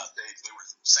 Then Yeah. they were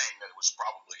saying that it was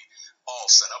probably all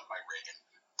set up by Reagan,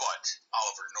 but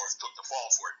Oliver North took the fall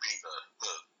for it, being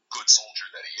the good soldier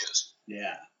that he is.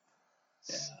 Yeah.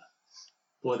 Yeah.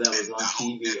 Boy, that was And on now-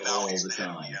 TV and now all he's the the head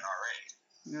of time. the NRA.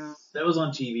 Yeah. That was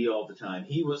on TV all the time.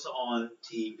 He was on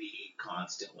TV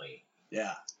constantly.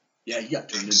 Yeah. Yeah, he got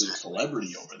turned into a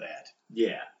celebrity over that.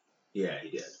 Yeah. Yeah,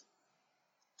 he did.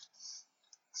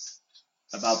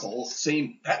 That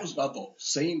was about the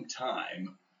same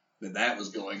time that was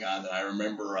going on that I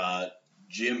remember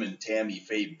Jim and Tammy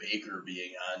Faye Baker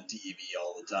being on TV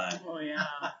all the time. Oh, yeah.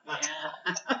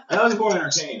 Yeah. That was more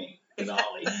entertaining than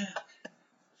Ollie.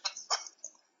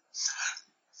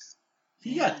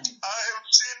 He got I have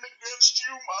sinned against you,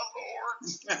 my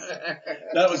lord.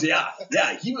 that was yeah,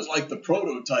 he was like the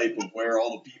prototype of where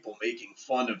all the people making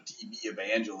fun of TV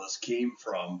evangelists came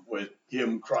from, with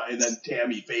him crying, then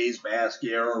Tammy Faye's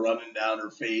mascara running down her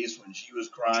face when she was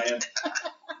crying.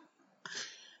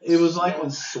 It was like when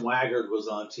Swaggart was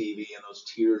on TV and those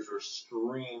tears were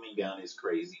streaming down his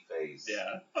crazy face.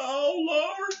 Yeah. Oh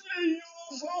Lord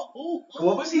Jesus.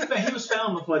 What was he? He was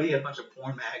found with what? He had a bunch of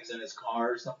porn mags in his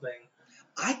car or something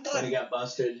I when thought he got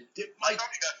busted. it I might. thought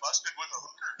he got busted with a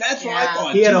hooker. That's what Yeah. I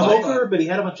thought. He had too. a I thought- hooker, but he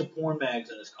had a bunch of porn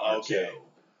mags in his car Okay. too.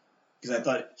 Because I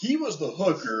thought he was the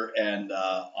hooker, and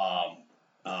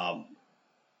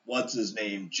what's his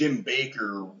name? Jim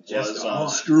Baker was Jessica Hahn.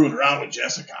 screwing around with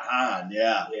Jessica Hahn.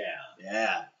 Yeah,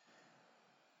 Yeah.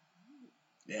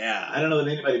 yeah. I don't know that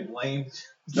anybody blamed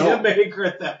No. Jim Baker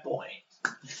at that point.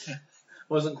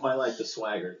 Wasn't quite like the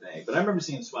Swaggart thing. But I remember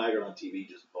seeing Swaggart on TV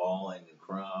just bawling and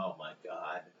crying. Oh, my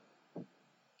God.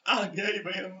 I gave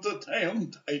in to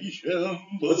temptation.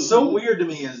 What's so weird to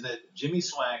me is that Jimmy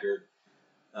Swaggart,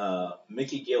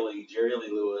 Mickey Gilley, Jerry Lee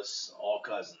Lewis, all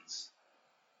cousins.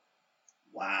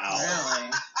 Wow.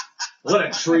 Really? What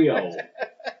a trio.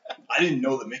 I didn't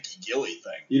know the Mickey Gilley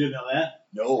thing. You didn't know that?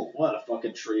 No. What a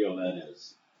fucking trio that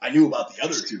is. I knew about the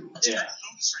other two. Yeah. Jerry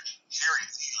Lewis or Jerry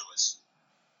Lee Lewis?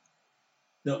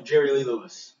 No, Jerry Lee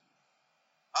Lewis.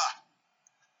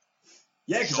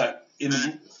 Yeah, because in the Then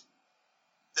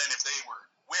if they were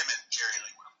women, Jerry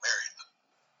Lee would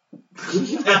have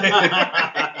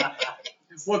married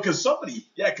them. well, because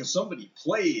somebody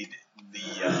played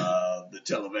the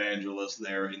televangelist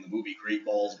there in the movie Great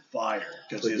Balls of Fire,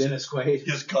 because With Dennis Quaid.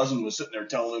 his cousin was sitting there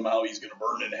telling him how he's going to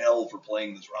burn in hell for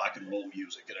playing this rock and roll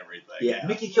music and everything. Yeah,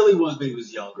 Mickey Gilley was, but he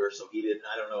was younger, so he didn't.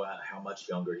 I don't know how much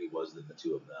younger he was than the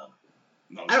two of them.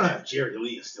 No, I don't know if Jerry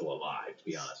Lee is still alive, to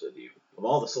be honest with you. Of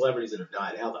all the celebrities that have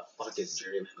died, how the fuck is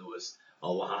Jerry Lee Lewis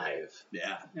alive?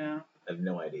 Yeah. Yeah. I have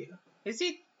no idea. Is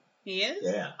he? He is?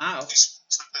 Yeah. Wow. He's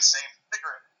the same figure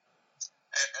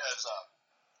as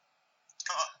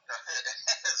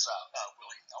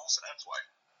Willie Nelson. That's why.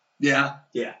 Yeah.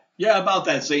 Yeah. Yeah, about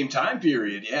that same time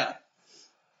period, yeah.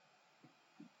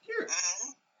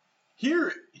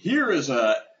 Here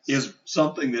is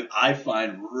something that I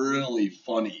find really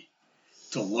funny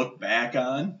to look back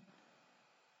on,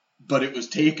 but it was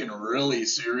taken really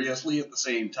seriously at the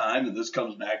same time, and this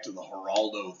comes back to the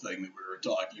Geraldo thing that we were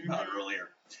talking about earlier.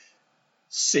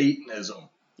 Satanism.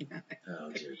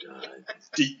 Oh, dear God.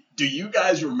 Do you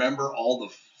guys remember all the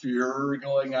furor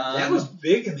going on? That was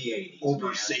big in the 80s. Over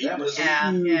man. Satanism? That was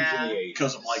Yeah, huge yeah. in the 80s.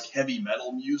 Because of like heavy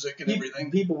metal music and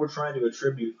everything? People were trying to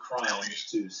attribute crimes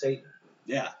to Satan.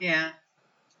 Yeah. Yeah.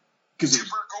 Because Super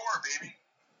gore, baby.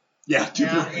 yeah,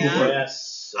 Yeah, yeah.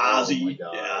 Yes. Ozzy, Oh, my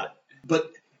God. yeah.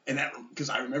 But, and that, because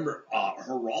I remember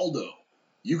Geraldo,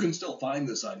 you can still find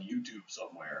this on YouTube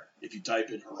somewhere if you type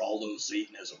in Geraldo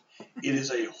Satanism. It is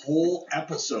a whole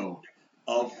episode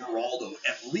of Geraldo.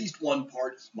 At least one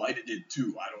part, he might have did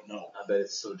two, I don't know. I bet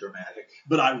it's so dramatic.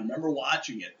 But I remember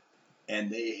watching it,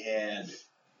 and they had,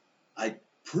 I'm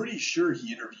pretty sure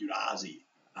he interviewed Ozzy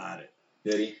on it.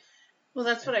 Did he? Well,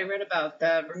 that's what I read about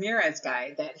the Ramirez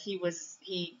guy, that he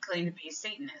claimed to be a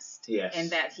Satanist. Yes. And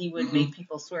that he would Mhm. make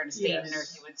people swear to Satan, Yes. or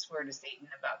he would swear to Satan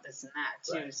about this and that,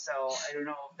 too. Right. So I don't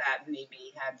know if that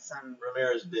maybe had some...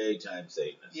 Ramirez, big time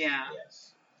Satanist. Yeah.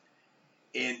 Yes.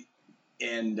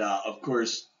 And of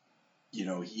course, you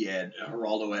know,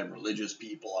 Geraldo had religious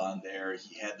people on there.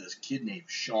 He had this kid named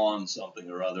Sean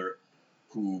something or other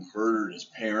who murdered his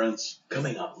parents.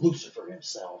 Coming up, Lucifer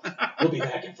himself. We'll be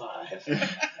back in 5.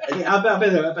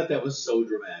 I bet that was so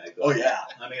dramatic. Oh, yeah.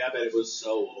 I mean, I bet it was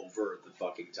so over the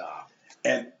fucking top.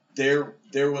 And there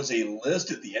was a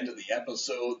list at the end of the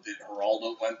episode that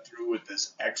Geraldo went through with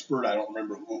this expert, I don't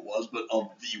remember who it was, but of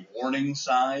the warning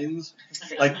signs.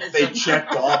 Like, they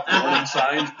checked off warning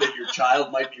signs that your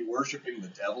child might be worshiping the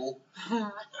devil.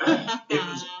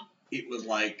 It was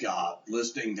like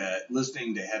listening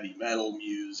to heavy metal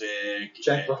music.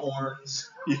 Check for horns.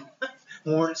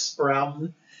 Horns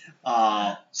sprouting.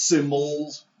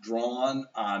 Symbols drawn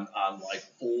on like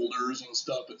folders and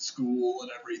stuff at school and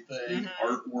everything,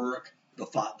 artwork,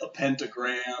 the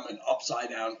pentagram and upside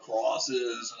down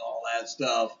crosses and all that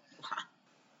stuff.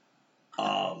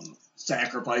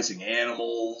 Sacrificing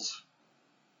animals.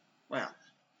 Well,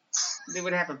 they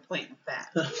would have a point with that.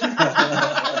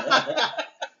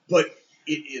 But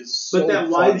it is so But that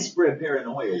funny. widespread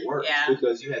paranoia worked Yeah.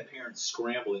 because you had parents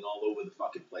scrambling all over the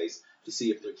fucking place to see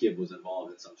if their kid was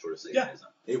involved in some sort of Satanism.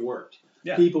 It worked.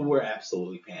 Yeah. People were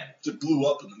absolutely panicked. It blew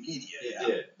up in the media. It Yeah.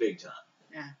 did, big time.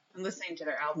 Yeah. I'm listening to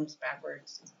their albums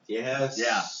backwards, Yes.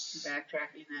 Yeah.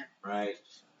 backtracking it. Right.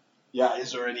 Yeah.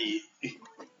 Is there any?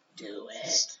 Do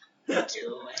it. Do it. You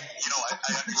know, I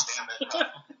understand that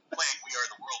playing We Are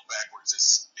the World backwards it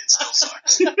still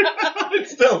sucks. It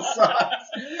still sucks.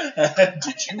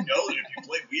 Did you know that if you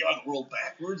play We Are the World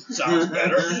backwards, it sounds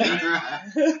better?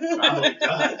 Probably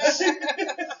does.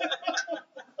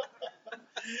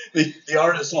 The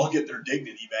artists all get their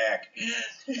dignity back.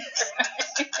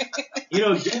 You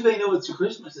know, Do They Know It's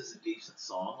Christmas is a decent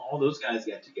song. All those guys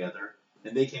got together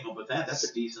and they came up with that. That's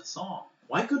a decent song.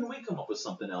 Why couldn't we come up with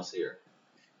something else here?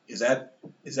 Is that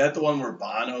the one where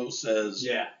Bono says,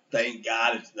 Yeah. "Thank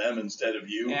God it's them instead of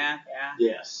you"? Yeah, yeah.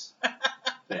 Yes.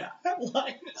 That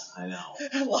line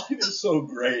is so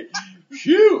great.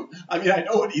 Phew! I mean, I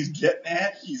know what he's getting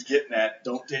at. He's getting at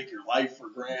don't take your life for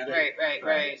granted.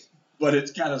 Right. But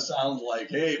it kind of sounds like,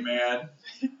 hey, man,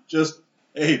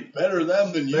 better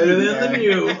them than you. Better them man. than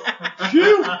you.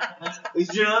 Phew! At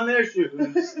least you're on their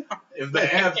shoes. If they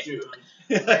have shoes.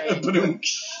 Right. Ba-doom.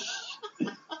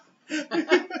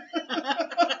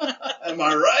 Am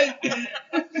I right?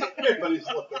 Everybody's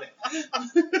looking at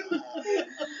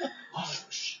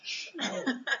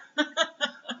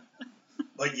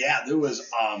But yeah, there was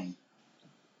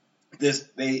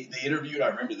they interviewed, I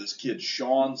remember this kid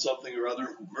Sean something or other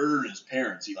who murdered his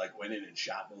parents. He like went in and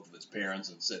shot both of his parents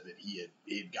and said that he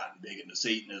had gotten big into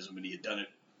Satanism and he had done it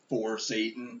for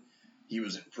Satan. He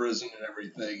was in prison and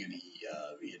everything, and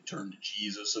he had turned to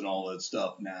Jesus and all that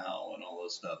stuff now and all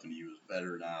this stuff, and he was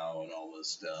better now and all this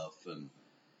stuff. And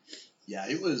yeah,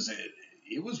 it was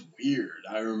weird.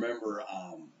 I remember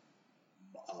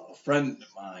a friend of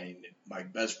mine, my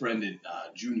best friend in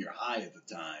junior high at the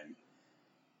time,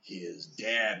 his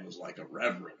dad was like a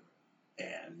reverend,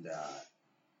 and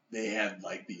they had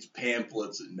like these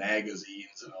pamphlets and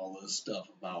magazines and all this stuff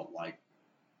about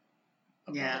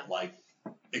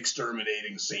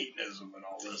exterminating Satanism and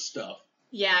all this stuff.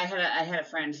 Yeah, I had a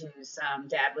friend whose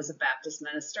dad was a Baptist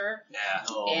minister, Yeah.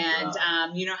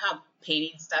 and you know how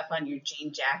painting stuff on your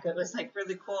jean jacket was like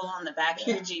really cool on the back of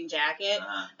your jean jacket.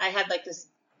 I had like this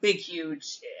big,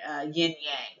 huge yin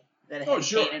yang that I had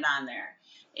painted on there,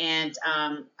 and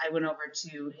I went over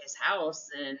to his house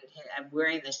and I'm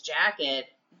wearing this jacket.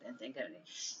 And and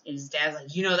his dad's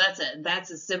like, you know,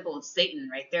 that's a symbol of Satan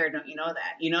right there. Don't you know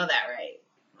that? You know that, right?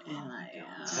 And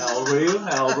How old were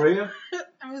you?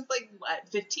 I was like, what,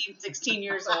 15, 16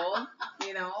 years old,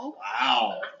 you know?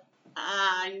 Wow.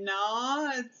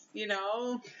 No, it's, you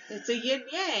know, it's a yin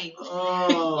yang.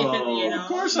 Oh, you know? Of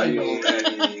course I know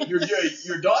that.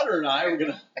 Your daughter and I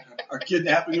are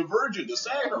kidnapping a virgin to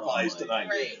sacrifice tonight.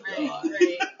 Right.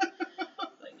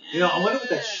 You know, I wonder what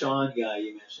that Sean guy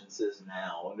you mentioned says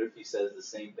now. I wonder if he says the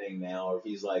same thing now, or if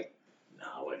he's like, no,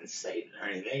 I wouldn't say it or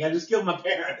anything. I just killed my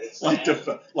parents. Like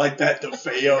that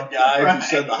DeFeo guy who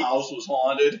said the house was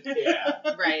haunted.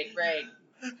 Yeah. Right. Christ.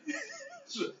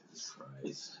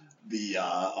 The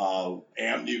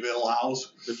Amityville house.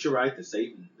 But you're right, the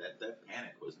Satan, that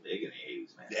panic was big in the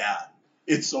 80s, man. Yeah.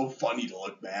 It's so funny to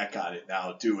look back on it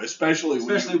now, too. Especially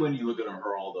when you look at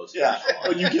Geraldo. Yeah,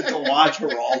 when you get to watch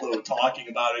Geraldo talking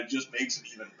about it, it just makes it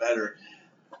even better.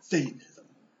 Satanism,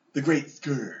 the great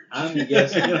scourge. I'm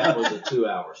guessing that was a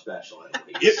 2-hour special at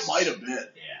least. It might have been.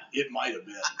 Yeah. It might have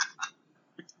been.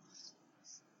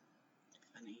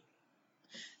 Funny.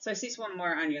 So I see one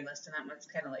more on your list, and that one's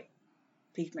kind of like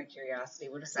piqued my curiosity.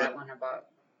 What is that one about?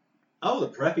 Oh, the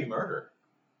Preppy murder.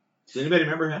 Does anybody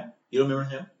remember him? You don't remember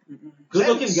him? Mm-mm.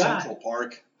 Good-looking guy. Central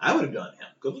Park. I would have done him.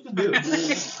 Good-looking dude.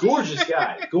 Gorgeous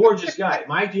guy.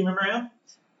 Mike, do you remember him?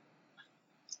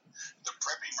 The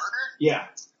Preppy murder? Yeah.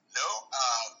 No,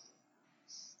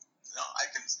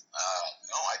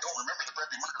 I don't remember the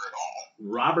Preppy murder at all.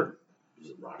 Was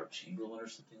it Robert Chamberlain or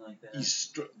something like that?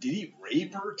 Did he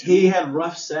rape her too? He had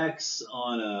rough sex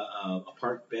on a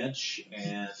park bench,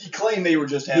 and He claimed they were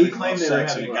just having claimed rough they were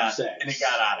sex, having and, rough sex. and it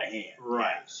got out of hand.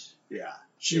 right. Yeah.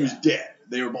 She was dead.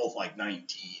 They were both like 19.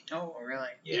 Oh, really?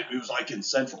 Yeah. It was like in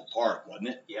Central Park, wasn't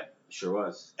it? Yep. Sure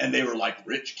was. And they were like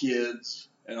rich kids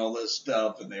and all this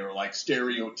stuff, and they were like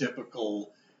stereotypical,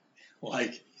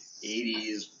 like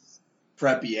 80s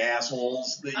preppy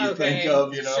assholes that you think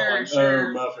of, you know,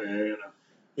 sure. Muffin, you know.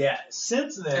 Yeah.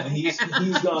 Since then, he's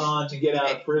gone on to get out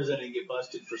of prison and get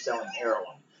busted for selling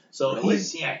heroin. So Really?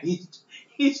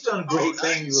 he's done great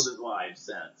things with his life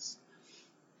since.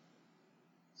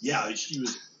 Yeah,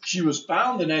 she was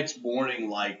found the next morning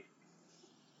like,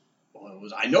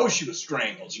 I know she was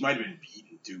strangled. She might have been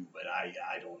beaten too, but I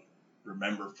don't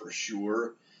remember for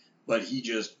sure. But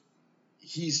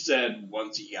he said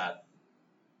once he got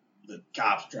the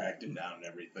cops tracked him down and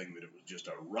everything that it was just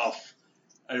a rough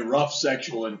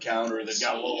sexual encounter that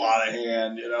got a little out of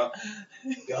hand, you know.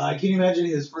 God, can you imagine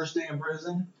his first day in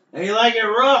prison? Hey, you like it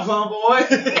rough, huh, boy?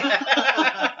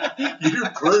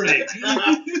 You're burning.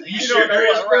 You don't know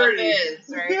what rough is,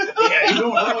 right? Yeah, you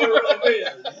don't know what rough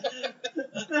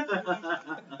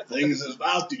is. Things is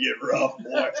about to get rough,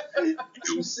 boy.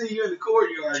 We'll see you in the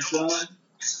courtyard, son. Yeah,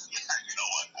 you know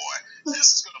what, boy? This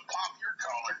is going to pop your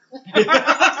collar.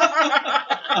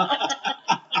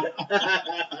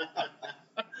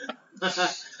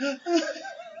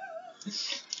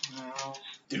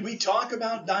 Did we talk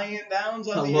about Diane Downs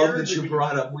on I the love air? that you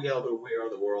brought up We Are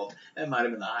the World. That might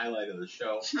have been the highlight of the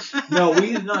show. No,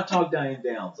 we did not talk Diane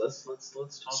Downs. Let's talk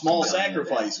Small some Diane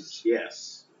Sacrifices. Downs.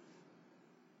 Yes.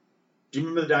 Do you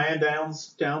remember the Diane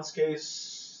Downs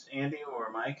case, Andy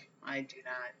or Mike? I do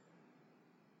not.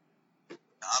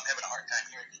 I'm having a hard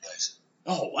time hearing you guys.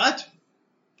 Oh, what?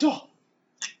 Oh.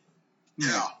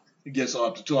 Yeah. I guess I'll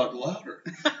have to talk louder.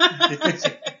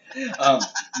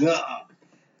 No.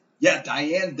 Yeah,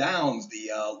 Diane Downs,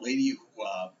 the lady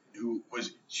who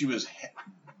was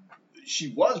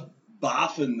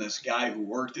boffing this guy who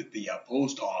worked at the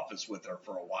post office with her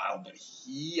for a while, but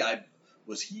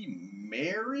was he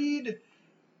married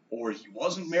or he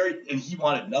wasn't married, and he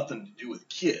wanted nothing to do with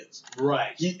kids.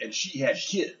 Right. And she had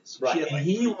kids. Right. She had,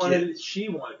 And like, she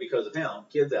wanted, because of him,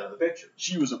 kids out of the picture.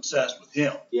 She was obsessed with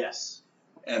him Yes.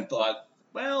 and thought,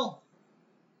 well,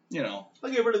 you know,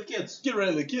 I'll get rid of the kids. get rid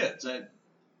of the kids.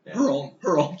 Yeah. Her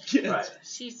own kids. Right.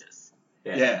 Jesus.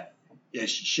 Yeah. Yeah,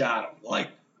 she shot him.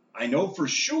 Like, I know for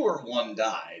sure one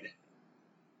died.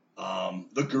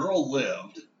 The girl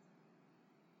lived.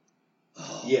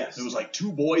 Yes. There was like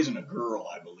 2 boys and a girl,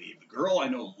 I believe. The girl I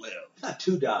know lived. Not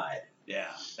 2 died. Yeah,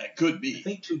 that could I be.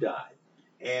 think 2 died.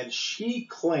 And she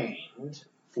claimed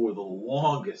for the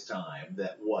longest time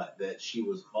that she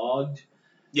was mugged,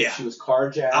 Yeah, she was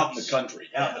carjacked. out in the country.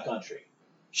 Out in the country.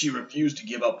 she refused to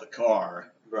give up the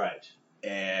car, Right.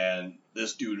 and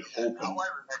this dude opened. Oh, I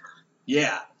remember.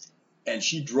 Yeah, and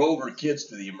she drove her kids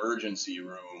to the emergency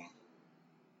room,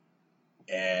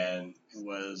 and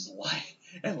was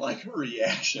like her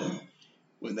reaction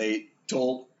when they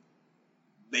told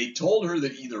her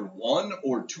that either one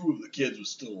or two of the kids was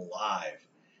still alive,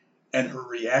 and her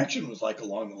reaction was like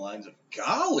along the lines of,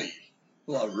 "Golly,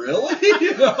 well, really?"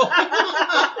 You know,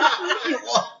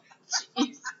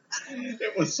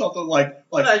 it was something like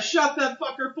But I shot that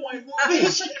fucker point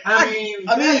blank. I mean,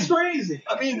 that's crazy.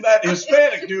 I mean, that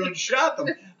Hispanic dude shot them.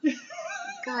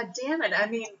 God damn it. I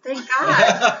mean, thank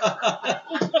God.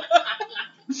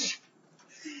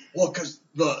 Well, because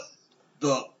the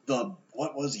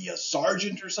what was he, a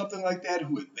sergeant or something like that,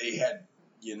 who they had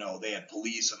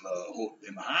police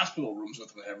in the hospital rooms with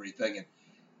them and everything, and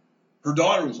her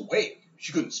daughter was awake.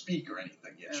 She couldn't speak or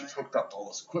anything yet. She was hooked up to all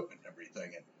this equipment and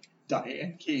everything, and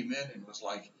Diane came in and was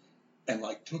like,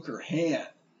 took her hand,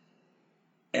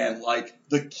 and like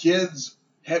the kid's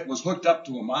head was hooked up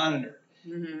to a monitor,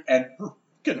 and her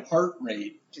fucking heart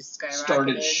rate Just skyrocketed.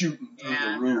 started shooting through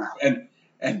the roof,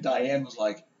 and Diane was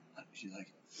like, she's like,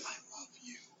 "I love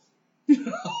you." You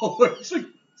know, it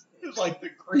was like the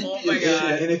creepiest Oh my God.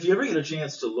 shit. And if you ever get a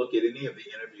chance to look at any of the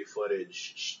interview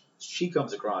footage, she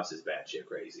comes across as batshit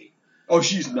crazy. Oh,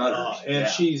 she's nuts. And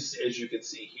she's, as you can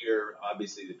see here,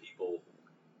 obviously the people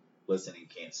listening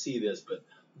can't see this, but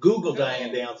Google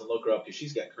Diane Downs and look her up because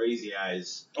she's got crazy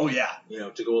eyes, Oh yeah,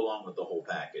 to go along with the whole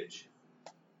package.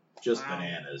 Just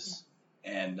bananas.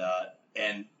 and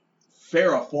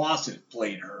Farrah Fawcett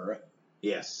played her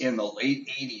Yes. in the late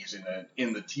 '80s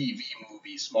in the TV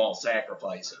movie Small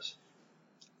Sacrifices.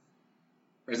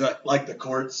 There's that like the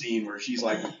court scene where she's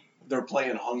like, they're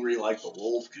playing Hungry Like the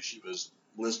Wolf because she was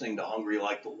listening to Hungry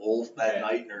Like the Wolf that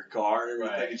night in her car and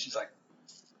everything, and she's like,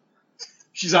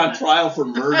 she's on trial for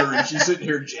murder and she's sitting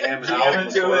here jamming out in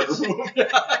the to it. courtroom.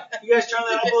 You guys turn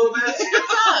that up a little bit? It's a good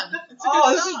song. It's a Oh,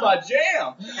 good this song. is my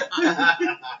jam.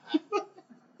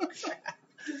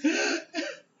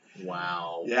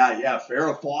 Wow. Yeah,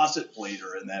 Farrah Fawcett played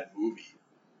her in that movie.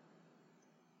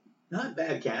 Not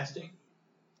bad casting.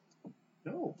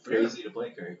 No, Crazy to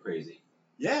play crazy.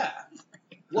 Yeah.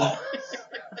 Well,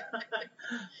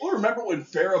 remember when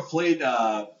Farrah played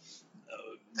The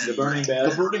Burning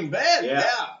Bed? The Burning Bed? Yeah.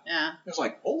 Yeah. It was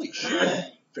like, holy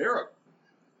shit, Farrah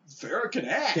can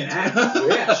act. Can act.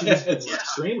 Yeah, she's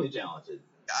extremely talented.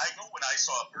 I know when I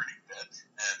saw Burning Bed and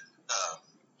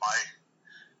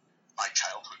my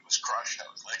childhood was crushed, I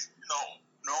was like, no.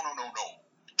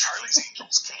 Charlie's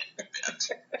Angels can't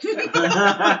do that.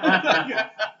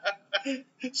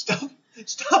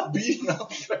 Stop beating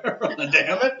up Farrah,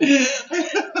 damn it.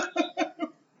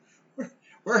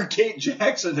 Where are Kate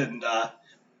Jackson and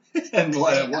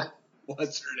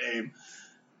what's her name?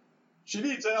 She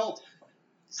needs help.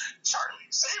 Charlie,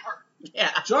 save her. Yeah.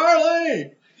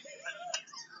 Charlie!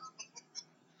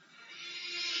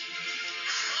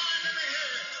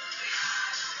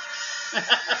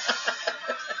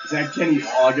 Is that Kenny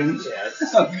Loggins? Yes.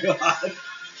 Oh, God.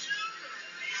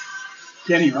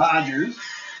 Kenny Rogers.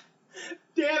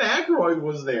 Dan Aykroyd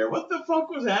was there. What the fuck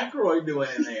was Aykroyd doing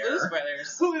in Blues there?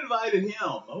 Brothers. Who invited him?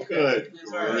 Okay. Good.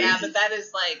 Blues Brothers. Yeah, but that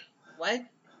is like, what?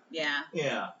 Yeah.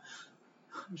 Yeah.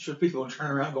 I'm sure people will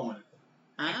turn around going,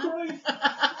 Huh? Aykroyd?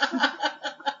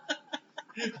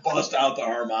 Bust out the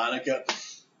harmonica.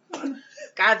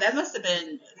 God, that must have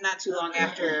been not too long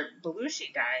after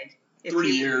Belushi died. If 3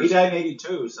 he- He years. died in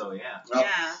 82, so yeah. Well,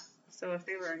 Yeah. So if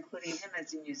they were including him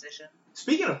as a musician.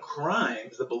 Speaking of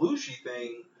crimes, the Belushi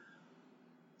thing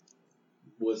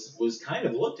was kind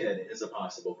of looked at as a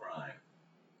possible crime.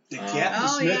 Did Oh, Captain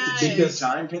Smith yeah. did she get Because-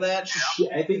 time for that?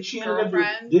 I think she ended up.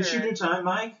 Girlfriend, Did she or- do time,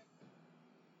 Mike?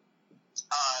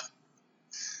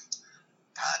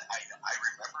 God, I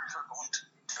remember her going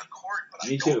to court, but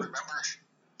Me I too. don't remember if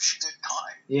she did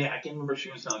time. Yeah, I can't remember if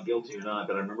she was found guilty or not,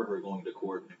 but I remember her going to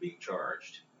court and being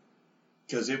charged.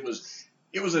 Because it was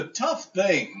a tough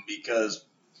thing because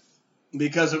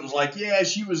it was like, yeah,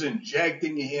 she was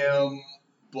injecting him,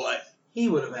 but He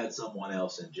would have had someone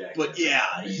else inject. him. yeah,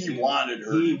 I mean, he wanted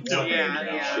her He to do wanted it. Yeah, that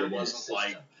yeah. shit It in his wasn't system.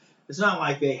 like, It's not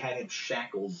like they had him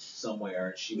shackled somewhere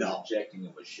and she was No. injecting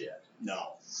him with shit.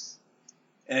 no.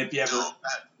 And if you ever, No,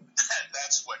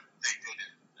 that's what they did in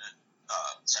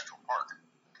Central Park.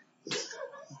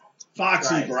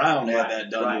 Foxy Right, Brown had right, that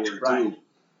done right, to her right.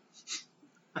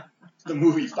 too. The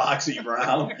movie Foxy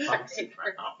Brown.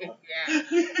 Yeah.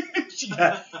 She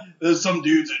got, there's some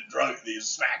dudes that these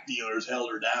smack dealers held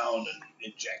her down and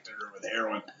injected her with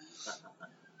heroin.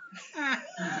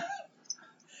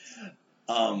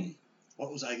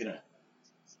 What was I gonna?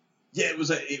 Yeah, it was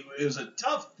a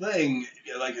tough thing,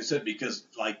 like I said, because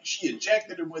like she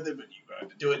injected him with it, but you had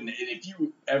to do it. And if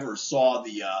you ever saw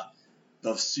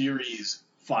the series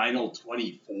Final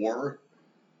 24,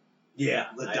 Yeah,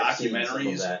 the I've seen some of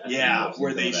documentaries, that.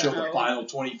 where they show the Oh. final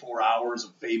 24 hours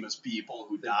of famous people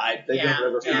who died. They've Yeah, done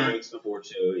River yeah. Phoenix before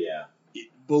too. Yeah.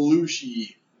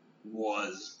 Belushi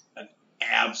was an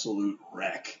absolute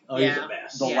wreck. Oh, he's Yeah. a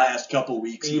mess. The Yeah. last couple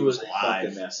weeks He was a alive.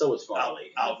 fucking mess. So was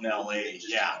Farley. Out in L.A., Just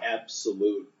yeah. an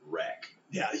absolute wreck.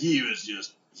 Yeah, he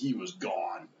was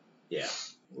gone. Yeah.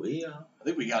 We I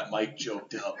think we got Mike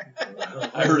choked up.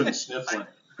 I heard him sniffling.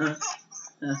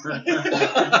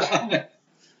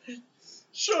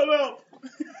 Shut up.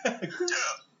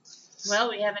 Well,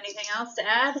 we have anything else to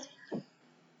add?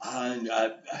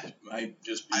 I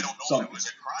just I don't know if some it was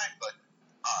a crime, but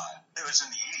it was in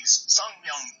the 80s. Some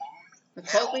young moon The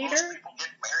had cult all those leader? people get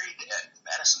married at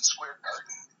Madison Square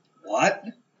Garden. what?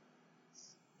 You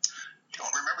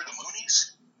don't remember the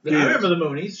Moonies? I remember the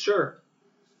Moonies. Sure.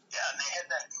 Yeah, and they had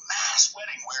that mass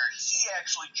wedding where he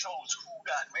actually chose who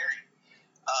got married.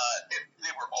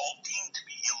 They were all deemed to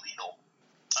be illegal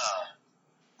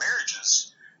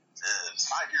marriages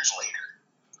 5 years later.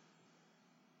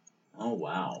 Oh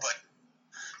wow. But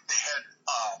they had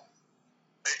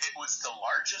it was the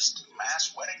largest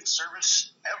mass wedding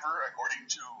service ever, according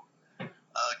to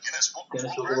Guinness Book of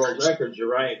Guinness World Book of World Records. Records. You're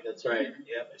right. That's right.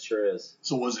 Yep, it sure is.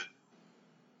 So was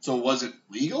it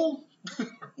legal? Or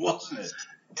wasn't it?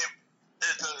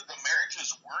 The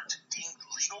marriages weren't deemed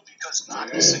legal because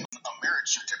not missing a marriage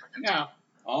certificate. No.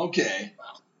 Okay.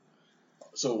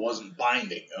 So it wasn't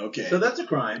binding. Okay. So that's a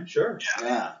crime. Sure.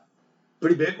 yeah.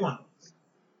 Pretty big one.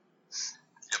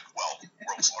 Yep, well,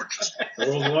 world's largest. The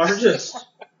world's largest.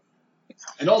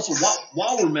 And also,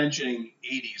 while we're mentioning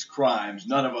 80s crimes,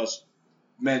 none of us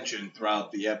mentioned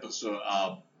throughout the episode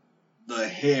the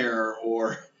hair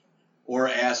or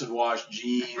acid wash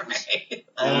jeans, Right.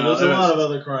 Oh, there's a lot of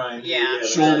other crimes. Yeah.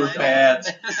 shoulder pads.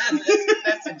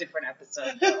 That's a different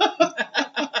episode.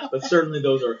 But certainly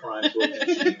those are crimes worth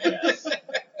mentioning. Yes. The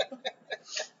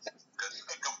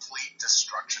complete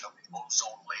destruction of the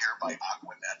ozone layer by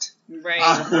Aquanet. Right.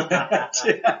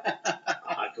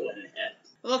 Aquanet.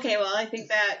 Okay, well, I think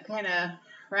that kind of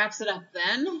wraps it up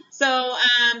then. So,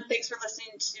 thanks for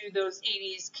listening to those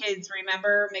 80s Kids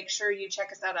Remember. Make sure you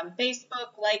check us out on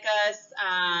Facebook, like us.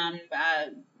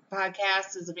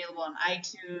 Podcast is available on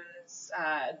iTunes,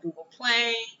 Google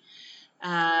Play.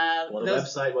 Well, the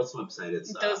website. What's the website?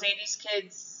 It's Those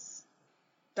 80skids.com.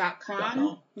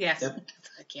 .com. Yes, Yep.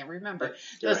 I can't remember.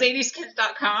 You're Those right.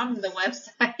 80skids.com, the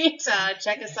website.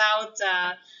 Check us out.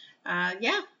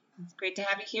 Yeah, it's great to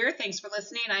have you here. Thanks for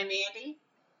listening. I'm Andy.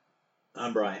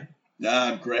 I'm Brian.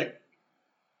 Nah, Greg.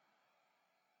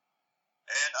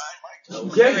 And I'm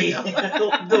Mike. Okay. There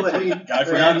Guy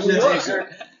forgot who he was. Sure.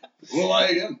 Well, I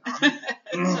am.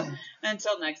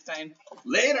 Until next time.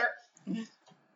 Later.